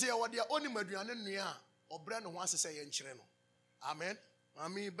 On say what dia oni maduane no ya obre no ho asese ye nkyere no. Amen.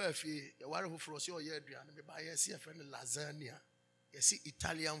 Mami ba fie ya ware hofro so ye aduane me ba ye se friend lasagna. Ye see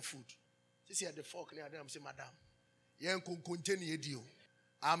Italian food. See at the fork near them say madam. Ye nkonkonte ne yedi o.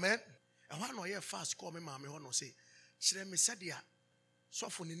 Amen. And one no ye fast call me mama ho no say kire me sadia so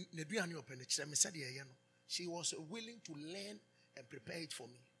for ne duane open kire me sadia ye no. She was willing to learn and prepare it for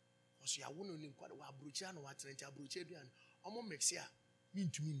me. Because you are one in quite a brucha no watrenti abrucha duane. Omo mexia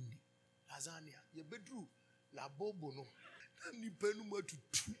mintumi ni lasagna ye bedru la bobo no. Ni penu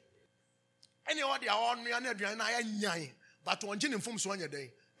matutu. Any what dia on me na duane na ya nyan. But one gin informs one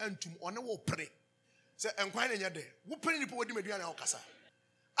day, and to on a pray. Say, and quite a day. Who pray the poor Dimetriana Ocasa?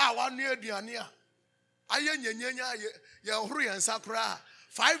 Ah, 1 year, Diania. Ayen Yenya, Yahuri and Sakura.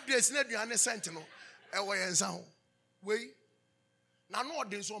 5 days, Nediana Sentinel, away and sound. Wait. Now, no,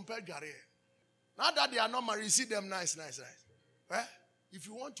 there's one per Gary. Now that they are not married, see them nice. Eh? If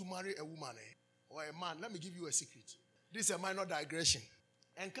you want to marry a woman or a man, let me give you a secret. This is a minor digression.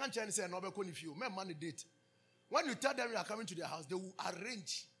 And can't you say, no, if you make money date. When you tell them you are coming to their house, they will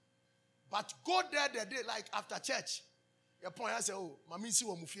arrange. But go there the day, like after church. Your point, I say, oh, Mami see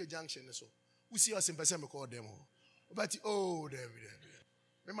what Mufia Junction. So, we see us in person, we call them. But, oh, there.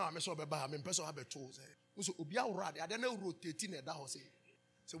 Remember, I saw a bar, I'm person have a tool. So, Ubia Rad, I don't know, rotating at that house.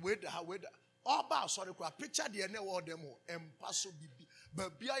 So, wait. All about, sorry, picture the end of them, and pass bibi.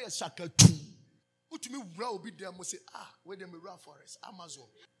 But be a sucker too. Who to me, will be there, must say, where them around forest, Amazon.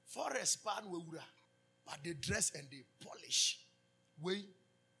 Forest pan will. But they dress and they polish. Wait.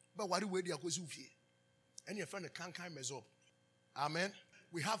 But what do we do? And your friend can't mess up. Amen.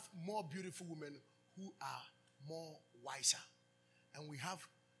 We have more beautiful women who are more wiser. And we have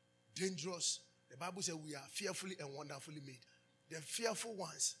dangerous. The Bible says we are fearfully and wonderfully made. The fearful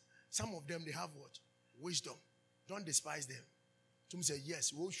ones, some of them, they have what? Wisdom. Don't despise them. Some say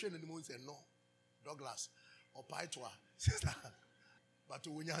yes. We will share and the say no. Douglas or Paitwa. But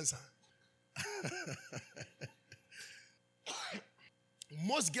to answer.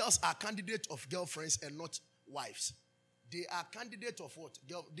 Most girls are candidates of girlfriends and not wives. They are candidates of what?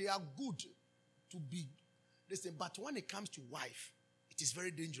 They are good to be. Listen, but when it comes to wife, it is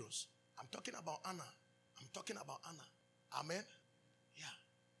very dangerous. I'm talking about Anna. Amen? Yeah.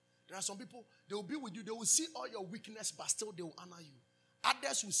 There are some people, they will be with you. They will see all your weakness, but still they will honor you.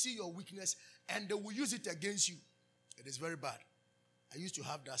 Others will see your weakness and they will use it against you. It is very bad. I used to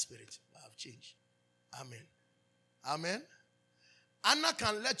have that spirit, but I've changed. Amen. Anna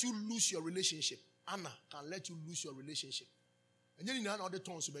can let you lose your relationship. And then you know all the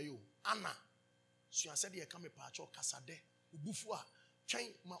tones about you. Anna. So I said, "You come a patch or casade. Ubufua.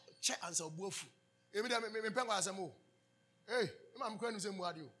 Chain check answer bufu. Every day me pengo asemo. Hey, I'm going to say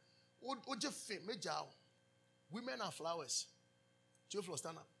more you. Oje fe meja. Women are flowers. Theophilus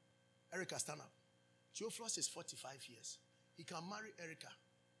stand up. Erica stand up. Theophilus is 45 years. He can marry Erica.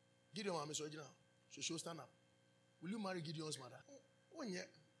 Gideon is original. So she'll stand up. Will you marry Gideon's mother? Oh, yeah.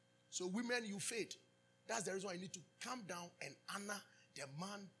 So women, you fade. That's the reason why you need to calm down and honor the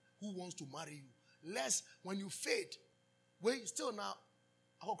man who wants to marry you. Lest when you fade, wait, still now,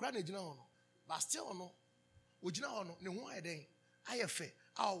 but still no.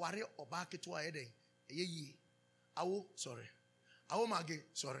 Sorry.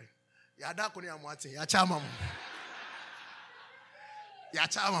 Sorry.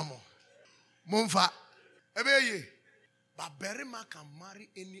 Yachamamo. Mumfa. Ebeye. But Berima can marry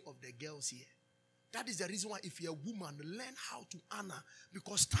any of the girls here. That is the reason why if you're a woman, learn how to honor.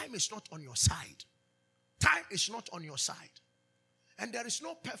 Because time is not on your side. Time is not on your side. And there is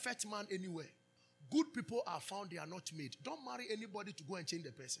no perfect man anywhere. Good people are found, they are not made. Don't marry anybody to go and change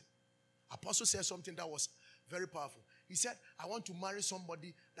the person. Apostle said something that was very powerful. He said, I want to marry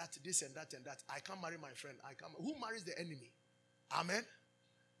somebody that this and that and that. I can't marry my friend. Who marries the enemy? Amen.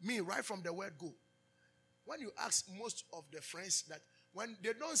 Me, right from the word go. When you ask most of the friends that when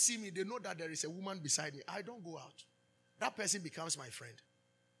they don't see me, they know that there is a woman beside me. I don't go out. That person becomes my friend.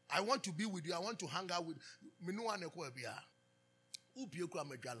 I want to be with you. I want to hang out with you.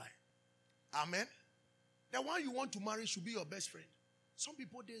 Amen. The one you want to marry should be your best friend. Some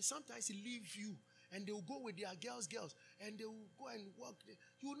people, they sometimes leave you And they will go with their girls, and they will go and work.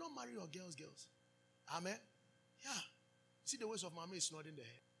 You will not marry your girls. Amen? Yeah. See the ways of mommy is nodding the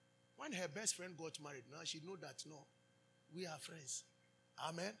head. When her best friend got married, now she know that, no, we are friends.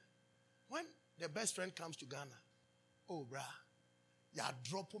 Amen? When the best friend comes to Ghana, oh, brah, ya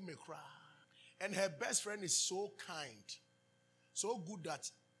drop me cry. And her best friend is so kind, so good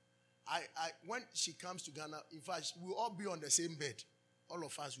that when she comes to Ghana, in fact, we'll all be on the same bed. All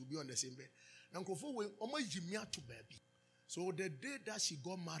of us will be on the same bed. So the day that she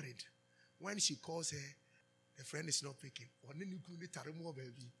got married, when she calls her, the friend is not picking.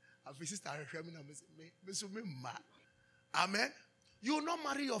 Amen. You will not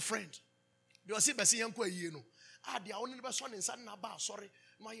marry your friend. You see, the only person in sorry,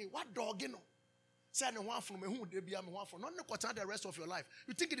 what dog, you know? Say, I want from who they be, I'm one for not the rest of your life.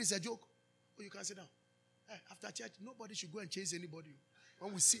 You think it is a joke? Oh, you can sit down. Hey, after church, nobody should go and chase anybody.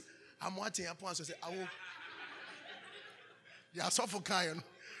 When we see, I'm watching your point, so say, I will. They are so for kind.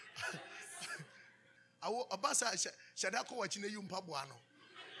 I will. Abasa, Shadako watching you, Pabuano.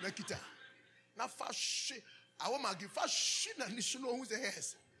 Nakita. Now, fast. I want my give fast shit and you should know who's the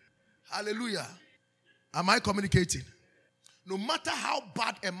hairs. Hallelujah. Am I communicating? No matter how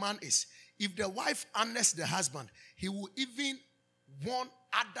bad a man is, if the wife honors the husband, he will even warn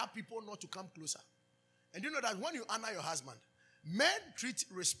other people not to come closer. And you know that when you honor your husband, men treat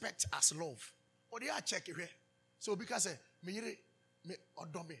respect as love. Or they are checking here. So because me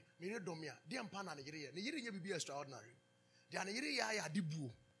odome, me domia, the empana ne be extraordinary.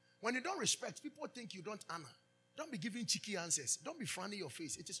 When you don't respect, people think you don't honor. Don't be giving cheeky answers. Don't be frowning your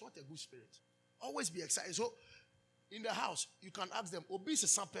face. It is not a good spirit. Always be excited. So, in the house, you can ask them, Obese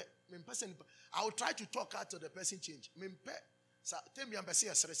sampe, I will try to talk out to the person change.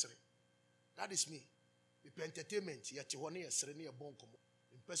 That is me. The entertainment,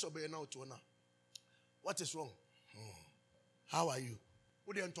 what is wrong? How are you?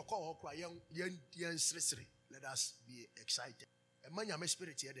 Let us be excited.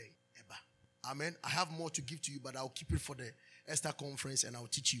 Amen. I have more to give to you, but I'll keep it for the Esther conference and I'll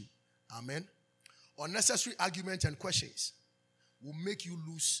teach you. Amen. Unnecessary arguments and questions will make you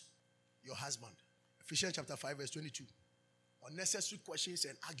lose your husband. Ephesians chapter 5 verse 22. Unnecessary questions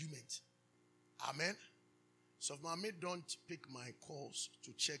and arguments. Amen. So if mommy don't pick my calls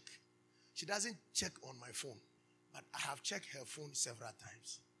to check, she doesn't check on my phone, but I have checked her phone several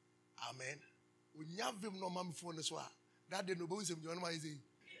times. Amen. When you have him no mommy phone as well, that day no boy is me.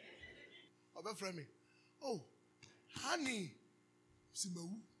 Oh, honey.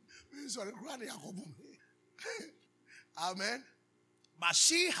 Amen. But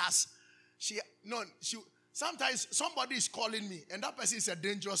sometimes somebody is calling me and that person is a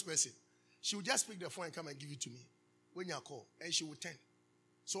dangerous person. She will just pick the phone and come and give it to me when you call, and she will tend.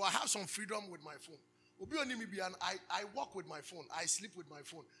 So I have some freedom with my phone. I walk with my phone. I sleep with my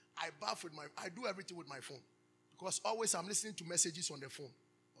phone. I bath with I do everything with my phone. Because always I'm listening to messages on the phone.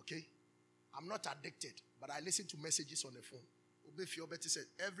 Okay? I'm not addicted, but I listen to messages on the phone. Obe said,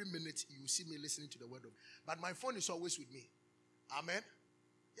 every minute you see me listening to the word of God. But my phone is always with me. Amen?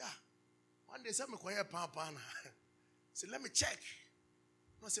 Yeah. One day, some say, let me check.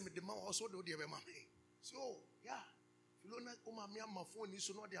 No, say, the mom also do the mommy. So, yeah. If you don't know my phone is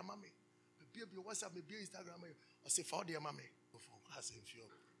not their mommy. Maybe WhatsApp, maybe Instagram. I say, for their mommy.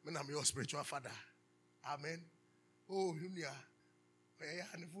 I'm your spiritual father. Amen. Oh, you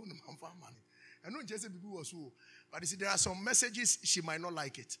I know just people was so, but you see, there are some messages she might not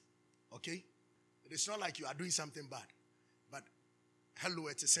like it. Okay? It's not like you are doing something bad. But hello,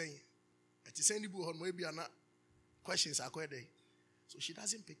 it's saying maybe are not questions are quite there. So she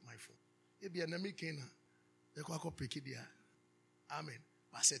doesn't pick my phone. Maybe an American pick it there. Amen.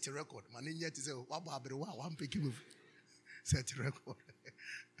 But set a record. Man in yet is a one pick you set a record.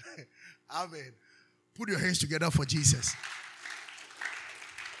 Amen. Put your hands together for Jesus.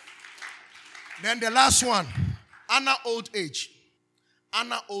 Then the last one, Anna old age.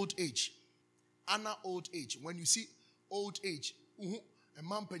 Anna old age. Anna old age. When you see old age, a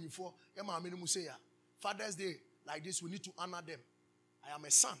man penny for Father's Day like this, we need to honor them. I am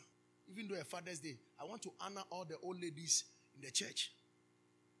a son. Even though a Father's Day, I want to honor all the old ladies in the church.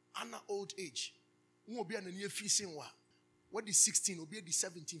 Anna old age. What is 16? Will be the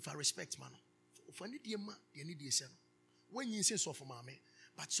 17 for respect, man. For any dear man, you need the when you say so for mommy.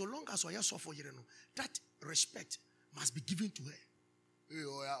 But so long as I suffer, that respect must be given to her.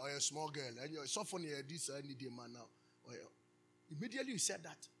 You're a small girl, and you're suffering this I need a man now. Immediately you said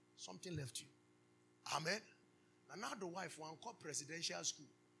that, something left you. Amen. And now the wife one called presidential school.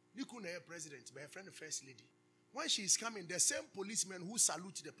 You couldn't hear president, but her friend the first lady. When she is coming, the same policemen who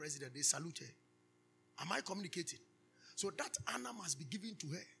salute the president, they salute her. Am I communicating? So that Anna must be given to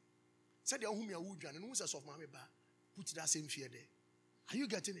her. Said whom you would and who says of Mammy Ba, put that same fear there. Are you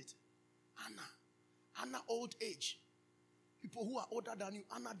getting it? Anna, old age. People who are older than you,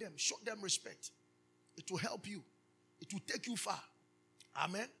 honor them, show them respect. It will help you. It will take you far.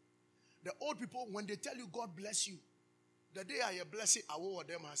 Amen. The old people, when they tell you God bless you, the day I bless it, I will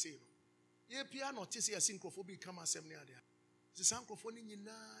them I say, ye piano tisi a synchrophobia come as some near there. The synchrophony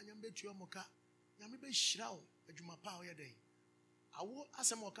na yambe chuamoka, yamibe shrao, a jumapa day. I will ask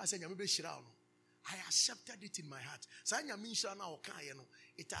them say yamibe shrao. I accepted it in my heart. So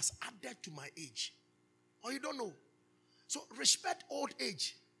it has added to my age. Or you don't know. So respect old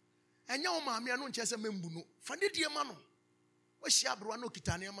age. And your mammy, I don't chase a membuno. Fandi dear mano. What she abruano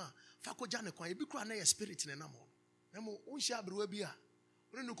kitaniama. Fako jane kwa ibi kwa na spirit in enamo. Nemo unsha bruebia.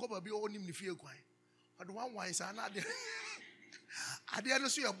 When you cover be on him the fear kwa. But one wine is another. I didn't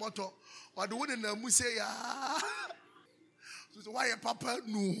see a bottle. Or the one in the musea. So why a papa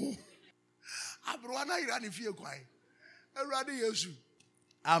no. Abruana irani fear kwa. Eradi Yesu.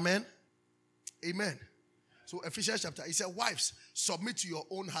 Amen. Amen. So Ephesians chapter, it said, wives, submit to your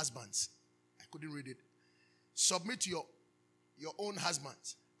own husbands. I couldn't read it. Submit to your own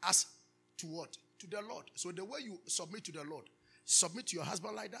husbands. As to what? To the Lord. So the way you submit to the Lord, submit to your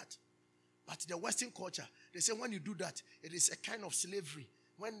husband like that. But the Western culture, they say when you do that, it is a kind of slavery.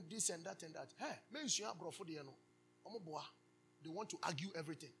 When this and that and that. Hey, they want to argue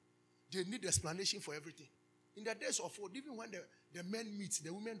everything. They need explanation for everything. In the days of old, even when the men meet,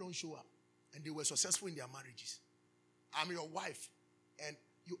 the women don't show up. And they were successful in their marriages. I'm your wife. And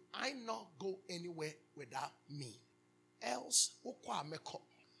I not go anywhere without me. Else, you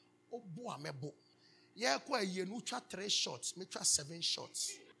try 3 shots, me try 7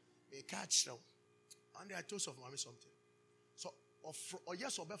 shots. They catch them. And I told of mommy something. So, or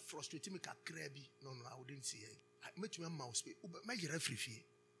yes, or be frustrating me crabby. No, I wouldn't see it. I met my mouse. Make it referee.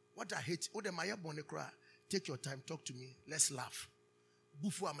 What I hate, what the Maya Bonne cry. Take your time, talk to me. Let's laugh.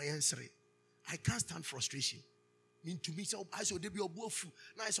 Bufu am answer. I can't stand frustration. Mean to me, so I saw they be a bufu.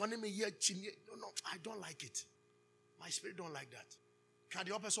 Now it's one me here. No, I don't like it. My spirit don't like that. Can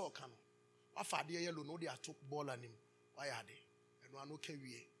the opposite or can? After the yellow, no, they are took ball on him. Why are they? And one okay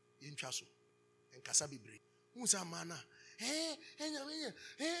we in Chasso and Kasabi break. Who's a man? Hey,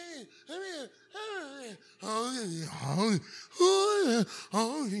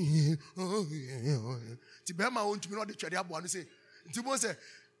 Tibema won't be not the cherry up one say. Tibo say,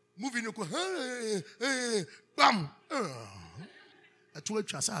 moving you bam. A 12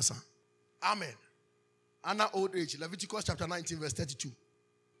 chasasa. Amen. Anna old age. Leviticus chapter 19, verse 32.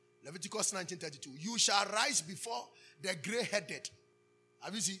 Leviticus 19:32. You shall rise before the gray-headed.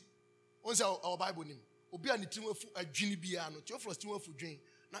 Have you seen? What's our Bible name? Obi ani tiwo fu adwini bia no. Theophilus tiwo fu dwen.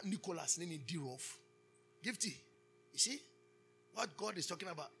 Na Nicholas ne Dirof. Gifty. You see? What God is talking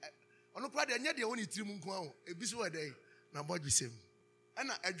about. Ono kwa de anya de woni tirimu nko aho. Ebi so wede na boy bi sem.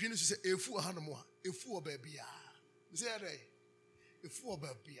 Ana adwini so se efu ha no mo ha. Efu oba bia. You say dey. Efu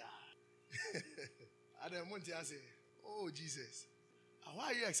oba bia. Adam Monte say, "Oh Jesus. Why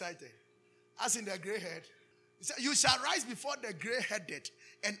are you excited?" As in the gray head. He said, you shall rise before the gray-headed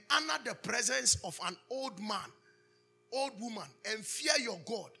and honor the presence of an old man, old woman, and fear your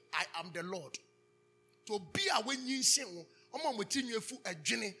God. I am the Lord. To be a when you say,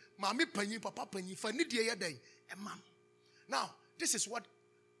 now, this is what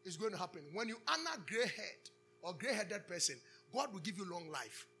is going to happen. When you honor gray-head or gray-headed person, God will give you long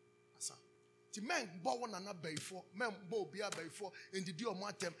life. The men born and not before, men bo be before in the day of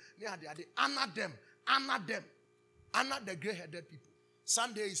Martin, honor them. Honor them. Honor the gray-headed people.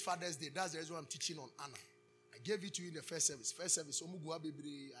 Sunday is Father's Day. That's the reason I'm teaching on honor. I gave it to you in the first service. First service, I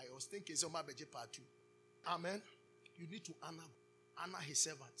was thinking part 2. Amen. You need to honor his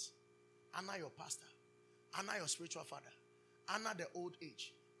servants. Honor your pastor. Honor your spiritual father. Honor the old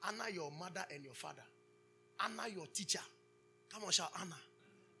age. Honor your mother and your father. Honor your teacher. Come on, shall honor.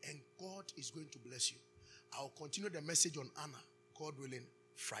 And God is going to bless you. I will continue the message on honor, God willing,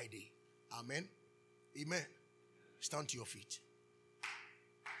 Friday. Amen. Amen. Stand to your feet.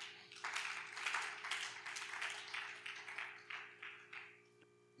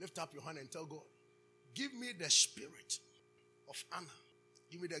 Lift up your hand and tell God, give me the spirit of honor.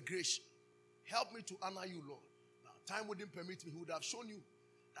 Give me the grace. Help me to honor you, Lord. Now, time wouldn't permit me. He would have shown you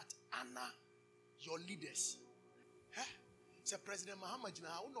that honor your leaders. Huh? Say President Muhammad,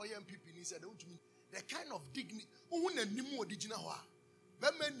 I don't know MPP. He said, the kind of dignity. Who wouldn't anymore did you know?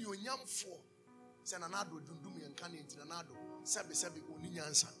 Women you young for. Senanado dundumi and canning to Nanado. Sebi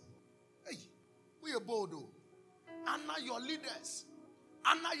Uninyansa. Hey, we are bold. Honor your leaders.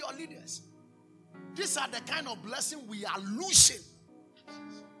 Honor your leaders. These are the kind of blessing we are losing.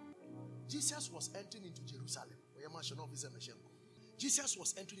 Jesus was entering into Jerusalem. Jesus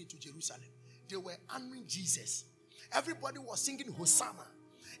was entering into Jerusalem. They were honoring Jesus. Everybody was singing Hosanna.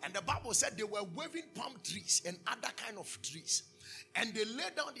 And the Bible said they were waving palm trees and other kind of trees. And they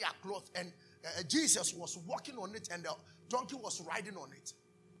laid down their cloth, and Jesus was walking on it, and the donkey was riding on it.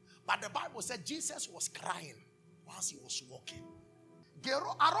 But the Bible said Jesus was crying whilst he was walking.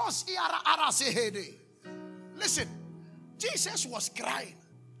 Listen, Jesus was crying,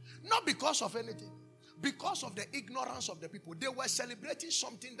 not because of anything, because of the ignorance of the people. They were celebrating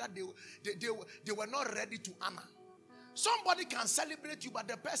something that they were not ready to honor. Somebody can celebrate you, but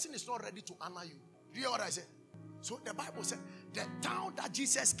the person is not ready to honor you. Do you hear what I said? So the Bible said the town that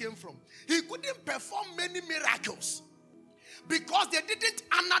Jesus came from, he couldn't perform many miracles because they didn't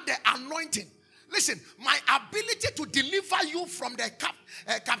honor the anointing. Listen, my ability to deliver you from the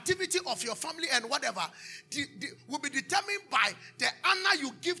captivity of your family and whatever will be determined by the honor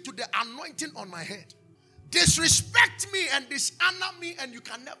you give to the anointing on my head. Disrespect me and dishonor me, and you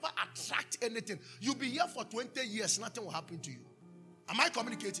can never attract anything. You'll be here for 20 years, nothing will happen to you. Am I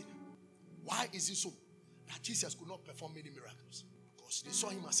communicating? Why is it so that Jesus could not perform many miracles? Because they saw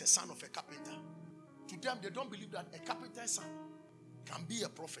him as a son of a carpenter. To them, they don't believe that a carpenter's son can be a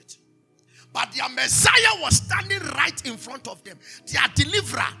prophet. But their Messiah was standing right in front of them. Their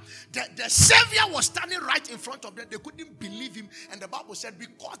deliverer, the Savior was standing right in front of them. They couldn't believe him. And the Bible said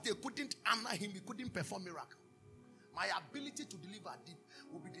because they couldn't honor him, he couldn't perform miracle. My ability to deliver deep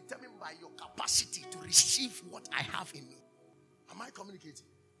will be determined by your capacity to receive what I have in me. Am I communicating?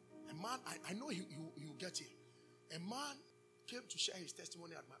 A man, I know you get here. A man came to share his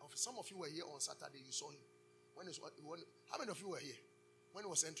testimony at my office. Some of you were here on Saturday. You saw him. How many of you were here when he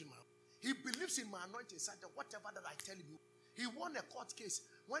was entering my office? He believes in my anointing, that whatever that I tell him. He won a court case.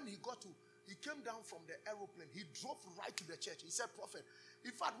 When he came down from the aeroplane, he drove right to the church. He said, Prophet.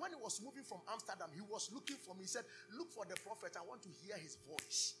 In fact, when he was moving from Amsterdam, he was looking for me. He said, look for the prophet. I want to hear his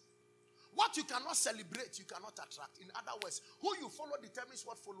voice. What you cannot celebrate, you cannot attract. In other words, who you follow determines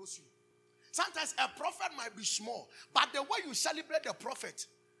what follows you. Sometimes a prophet might be small, but the way you celebrate the prophet,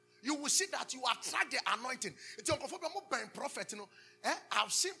 you will see that you attract the anointing. It's a prophet,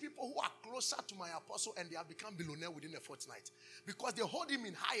 I've seen people who are closer to my apostle and they have become billionaire within a fortnight because they hold him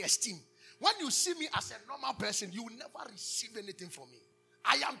in high esteem. When you see me as a normal person, you will never receive anything from me.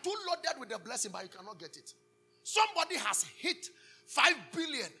 I am too loaded with the blessing, but you cannot get it. Somebody has hit 5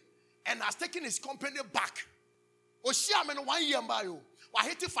 billion and has taken his company back. Oshiamen 1 year by you. I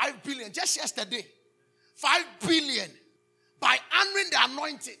hit 5 billion just yesterday. 5 billion by honoring the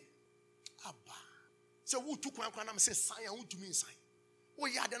anointing. So who took one say sign who to mean sign. Oh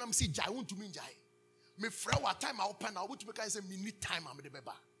yeah, then I'm say jai who to mean jai. Me friend what time I open now, what make I say me need time I'm the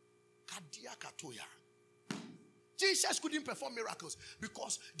beba. Kadia katoya. Jesus couldn't perform miracles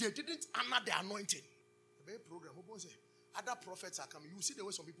because they didn't honor the anointing. The program, other prophets are coming. You see the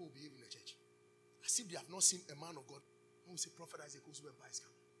way some people will behave in the church. As if they have not seen a man of God. When we say prophet Isaac who's where is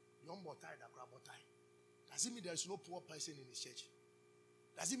coming. Young boy tie that grab tie. Does it mean there is no poor person in his church?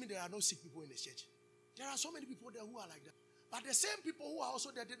 Does it mean there are no sick people in his church? There are so many people there who are like that. But the same people who are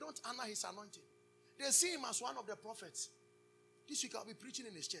also there, they don't honor his anointing. They see him as one of the prophets. This week I'll be preaching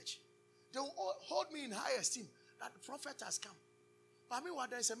in his church. They will hold me in high esteem that the prophet has come. But meanwhile,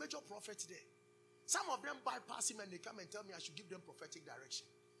 there is a major prophet there. Some of them bypass him and they come and tell me I should give them prophetic direction.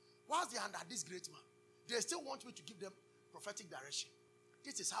 Whilst they are under this great man, they still want me to give them prophetic direction.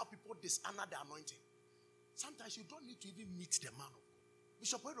 This is how people dishonor the anointing. Sometimes you don't need to even meet the man of God.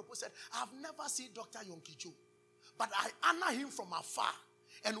 Bishop Oyedepo said, I have never seen Dr. Yonkicho, but I honor him from afar.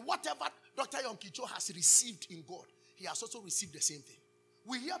 And whatever Dr. Yonkicho has received in God, he has also received the same thing.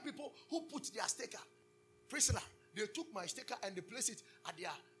 We hear people who put their sticker. Prisoner, they took my sticker and they placed it at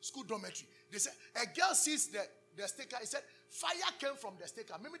their school dormitory. They said, a girl sees the sticker. He said, fire came from the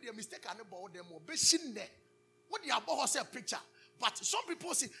sticker. Maybe they mistake and about them. What the above say a picture. But some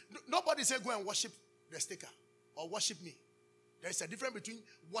people say, nobody say go and worship the sticker or worship me. There is a difference between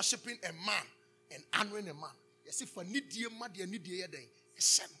worshiping a man and honoring a man. You see, for nidie ma de nidie yeden.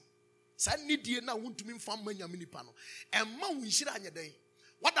 Esem. Sa nidie na wuntumi mfa manyamini pa no. E ma wunhira anya den.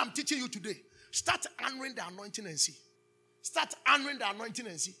 What I'm teaching you today, start honoring the anointing and see. Start honoring the anointing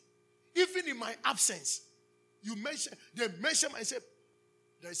and see. Even in my absence, they mention and say,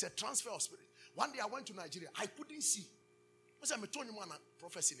 there is a transfer of spirit. One day I went to Nigeria. I couldn't see. I said,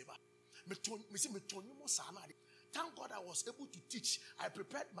 prophecy. Thank God I was able to teach. I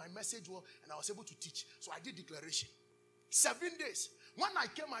prepared my message well and I was able to teach. So I did declaration. 7 days. When I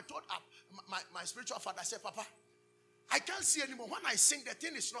came, I told my spiritual father, I said, Papa, I can't see anymore. When I sing, the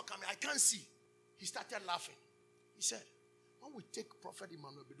thing is not coming. I can't see. He started laughing. He said, when we take Prophet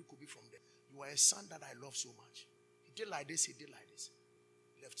Emmanuel Bedukobi from there, you are a son that I love so much. He did like this, he did like this.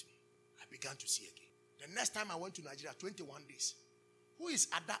 He left me. I began to see again. The next time I went to Nigeria, 21 days. Who is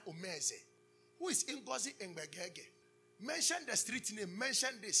Ada Omeze? Who is Ngozi Ngbegege? Mention the street name,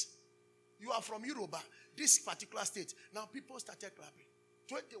 mention this. You are from Yoruba, this particular state. Now people started clapping.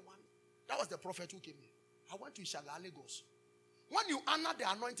 21. That was the prophet who came here. I went to Ishaga, Lagos. When you honor the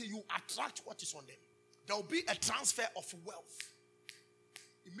anointing, you attract what is on them. There will be a transfer of wealth.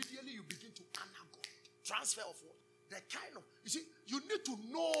 Immediately you begin to honor God. Transfer of what? The kind of, you see, you need to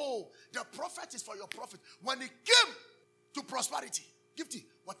know the prophet is for your profit. When it came to prosperity, Gifty,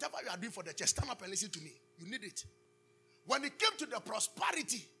 whatever you are doing for the church, stand up and listen to me. You need it. When it came to the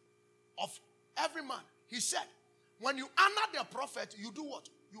prosperity of every man, he said, when you honor the prophet, you do what?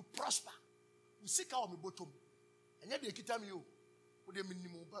 You prosper. You seek out my bottom. And yet they keep telling you,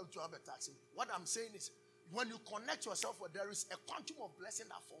 what I'm saying is, when you connect yourself with, there is a quantum of blessing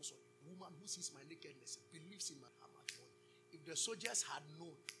that falls on you. Woman who sees my nakedness believes in my hammer. If the soldiers had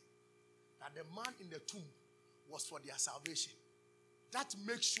known that the man in the tomb was for their salvation, that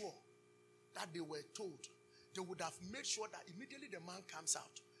makes sure that they were told. They would have made sure that immediately the man comes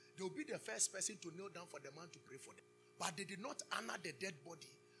out, they will be the first person to kneel down for the man to pray for them. But they did not honor the dead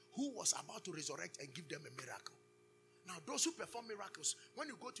body who was about to resurrect and give them a miracle. Now, those who perform miracles, when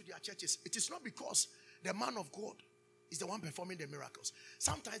you go to their churches, it is not because the man of God is the one performing the miracles.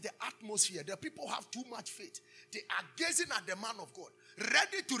 Sometimes the atmosphere, the people have too much faith. They are gazing at the man of God,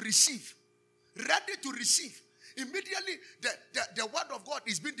 ready to receive. Ready to receive. Immediately, the word of God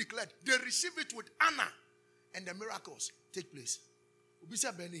is being declared. They receive it with honor, and the miracles take place.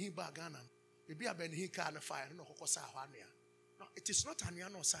 No, it is not an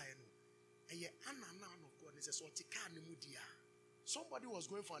no sign. Somebody was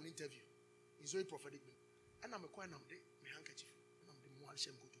going for an interview. It's very prophetic. And I'm a coin, I'm my handkerchief.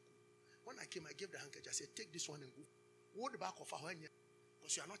 When I came, I gave the handkerchief. I said, take this one and go. Hold the back of our hand.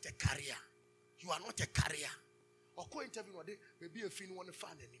 Because you are not a carrier. You are not a carrier. Or co-interview one day, maybe a fin one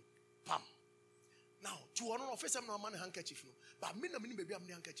fan and pam. Now, to one of us, I'm not a man handkerchief. But me, maybe I'm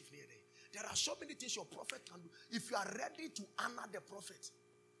the handkerchief near there. There are so many things your prophet can do. If you are ready to honor the prophet,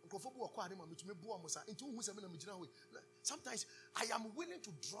 sometimes I am willing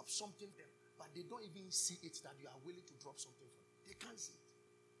to drop something there, but they don't even see it that you are willing to drop something for them. They can't see it.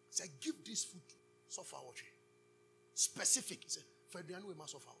 Say, give this food to Sofa Watch. Specific. He said,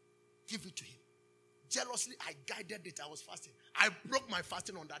 give it to him. Jealously, I guided it. I was fasting. I broke my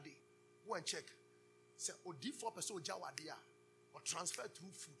fasting on that day. Go and check. Say, Odi 4% Jawadia or transfer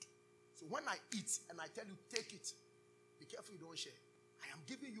through food. So when I eat and I tell you, take it, be careful you don't share. I am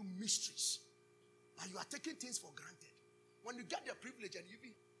giving you mysteries. But you are taking things for granted. When you get the privilege and you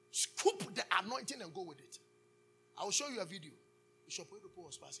scoop the anointing and go with it. I will show you a video. Bishop Oyedepo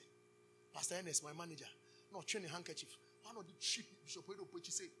was passing. Pastor Ernest, my manager, not training handkerchief. One of the cheap Bishop Oyedepo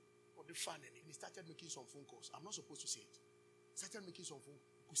say, or the fan, and he started making some phone calls. I'm not supposed to say it. He started making some phone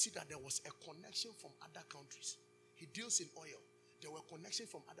calls. You could see that there was a connection from other countries. He deals in oil. There were connections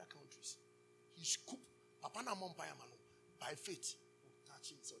from other countries. He scooped Papana Mompayamano by faith.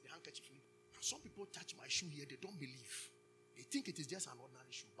 Touching so the handkerchief. Now, some people touch my shoe here, they don't believe. They think it is just an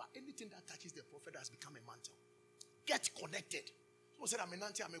ordinary shoe. But anything that touches the prophet has become a mantle. Get connected. Someone said, I'm an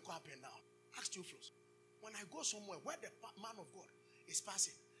auntie, I'm a co-happen now. Ask you first. When I go somewhere where the man of God is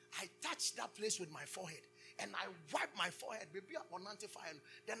passing, I touch that place with my forehead. And I wipe my forehead. Maybe on anti-fire.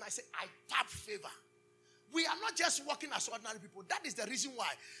 Then I say, I tap favor. We are not just walking as ordinary people. That is the reason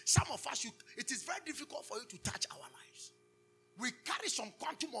why some of us, it is very difficult for you to touch our lives. We carry some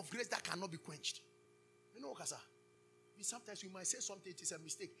quantum of grace that cannot be quenched. You know, Kasa? Sometimes you might say something, it is a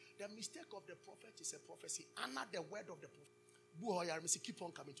mistake. The mistake of the prophet is a prophecy. Honor the word of the prophet. Keep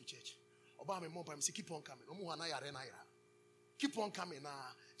on coming to church. Keep on coming. Keep on coming.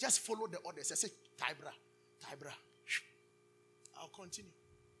 Just follow the orders. I say, Tybra. I'll continue.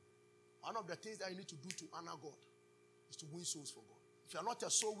 One of the things that you need to do to honor God is to win souls for God. If you are not a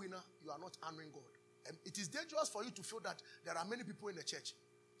soul winner, you are not honoring God. And it is dangerous for you to feel that there are many people in the church.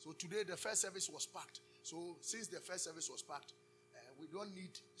 So today the first service was packed. So since the first service was packed, we don't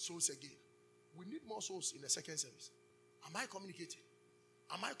need souls again. We need more souls in the second service. Am I communicating?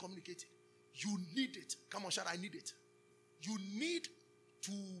 Am I communicating? You need it. Come on, shout, I need it. You need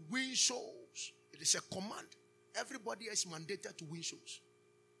to win souls. It is a command. Everybody is mandated to win souls.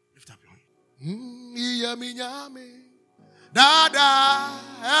 Lift up your hand. Dada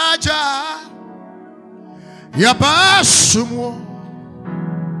aja Yabasumo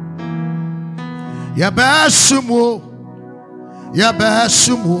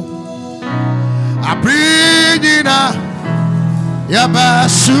Abrinina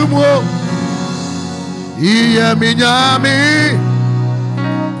Yabasumo Iya minyami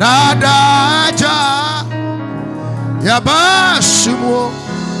Nadaja Yabasumo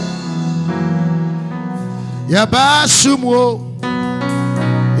Yabasumo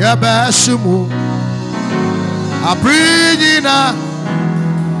Yabasumo Abrinina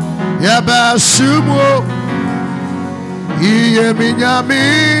Yabasumo Iya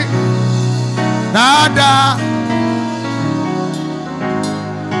minyami Nada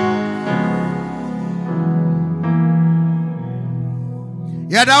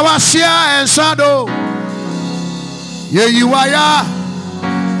Yadawasia and Sado Yeyiwaya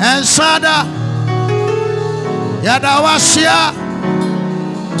and Sada Yadawasia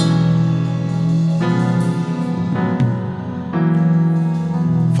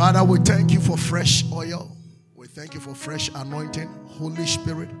Father, we thank you for fresh oil. We thank you for fresh anointing. Holy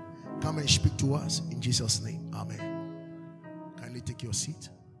Spirit, come and speak to us in Jesus' name. Amen. Kindly take your seat.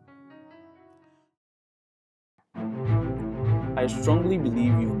 I strongly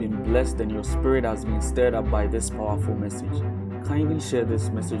believe you've been blessed and your spirit has been stirred up by this powerful message. Kindly share this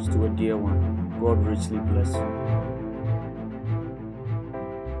message to a dear one. God richly bless you.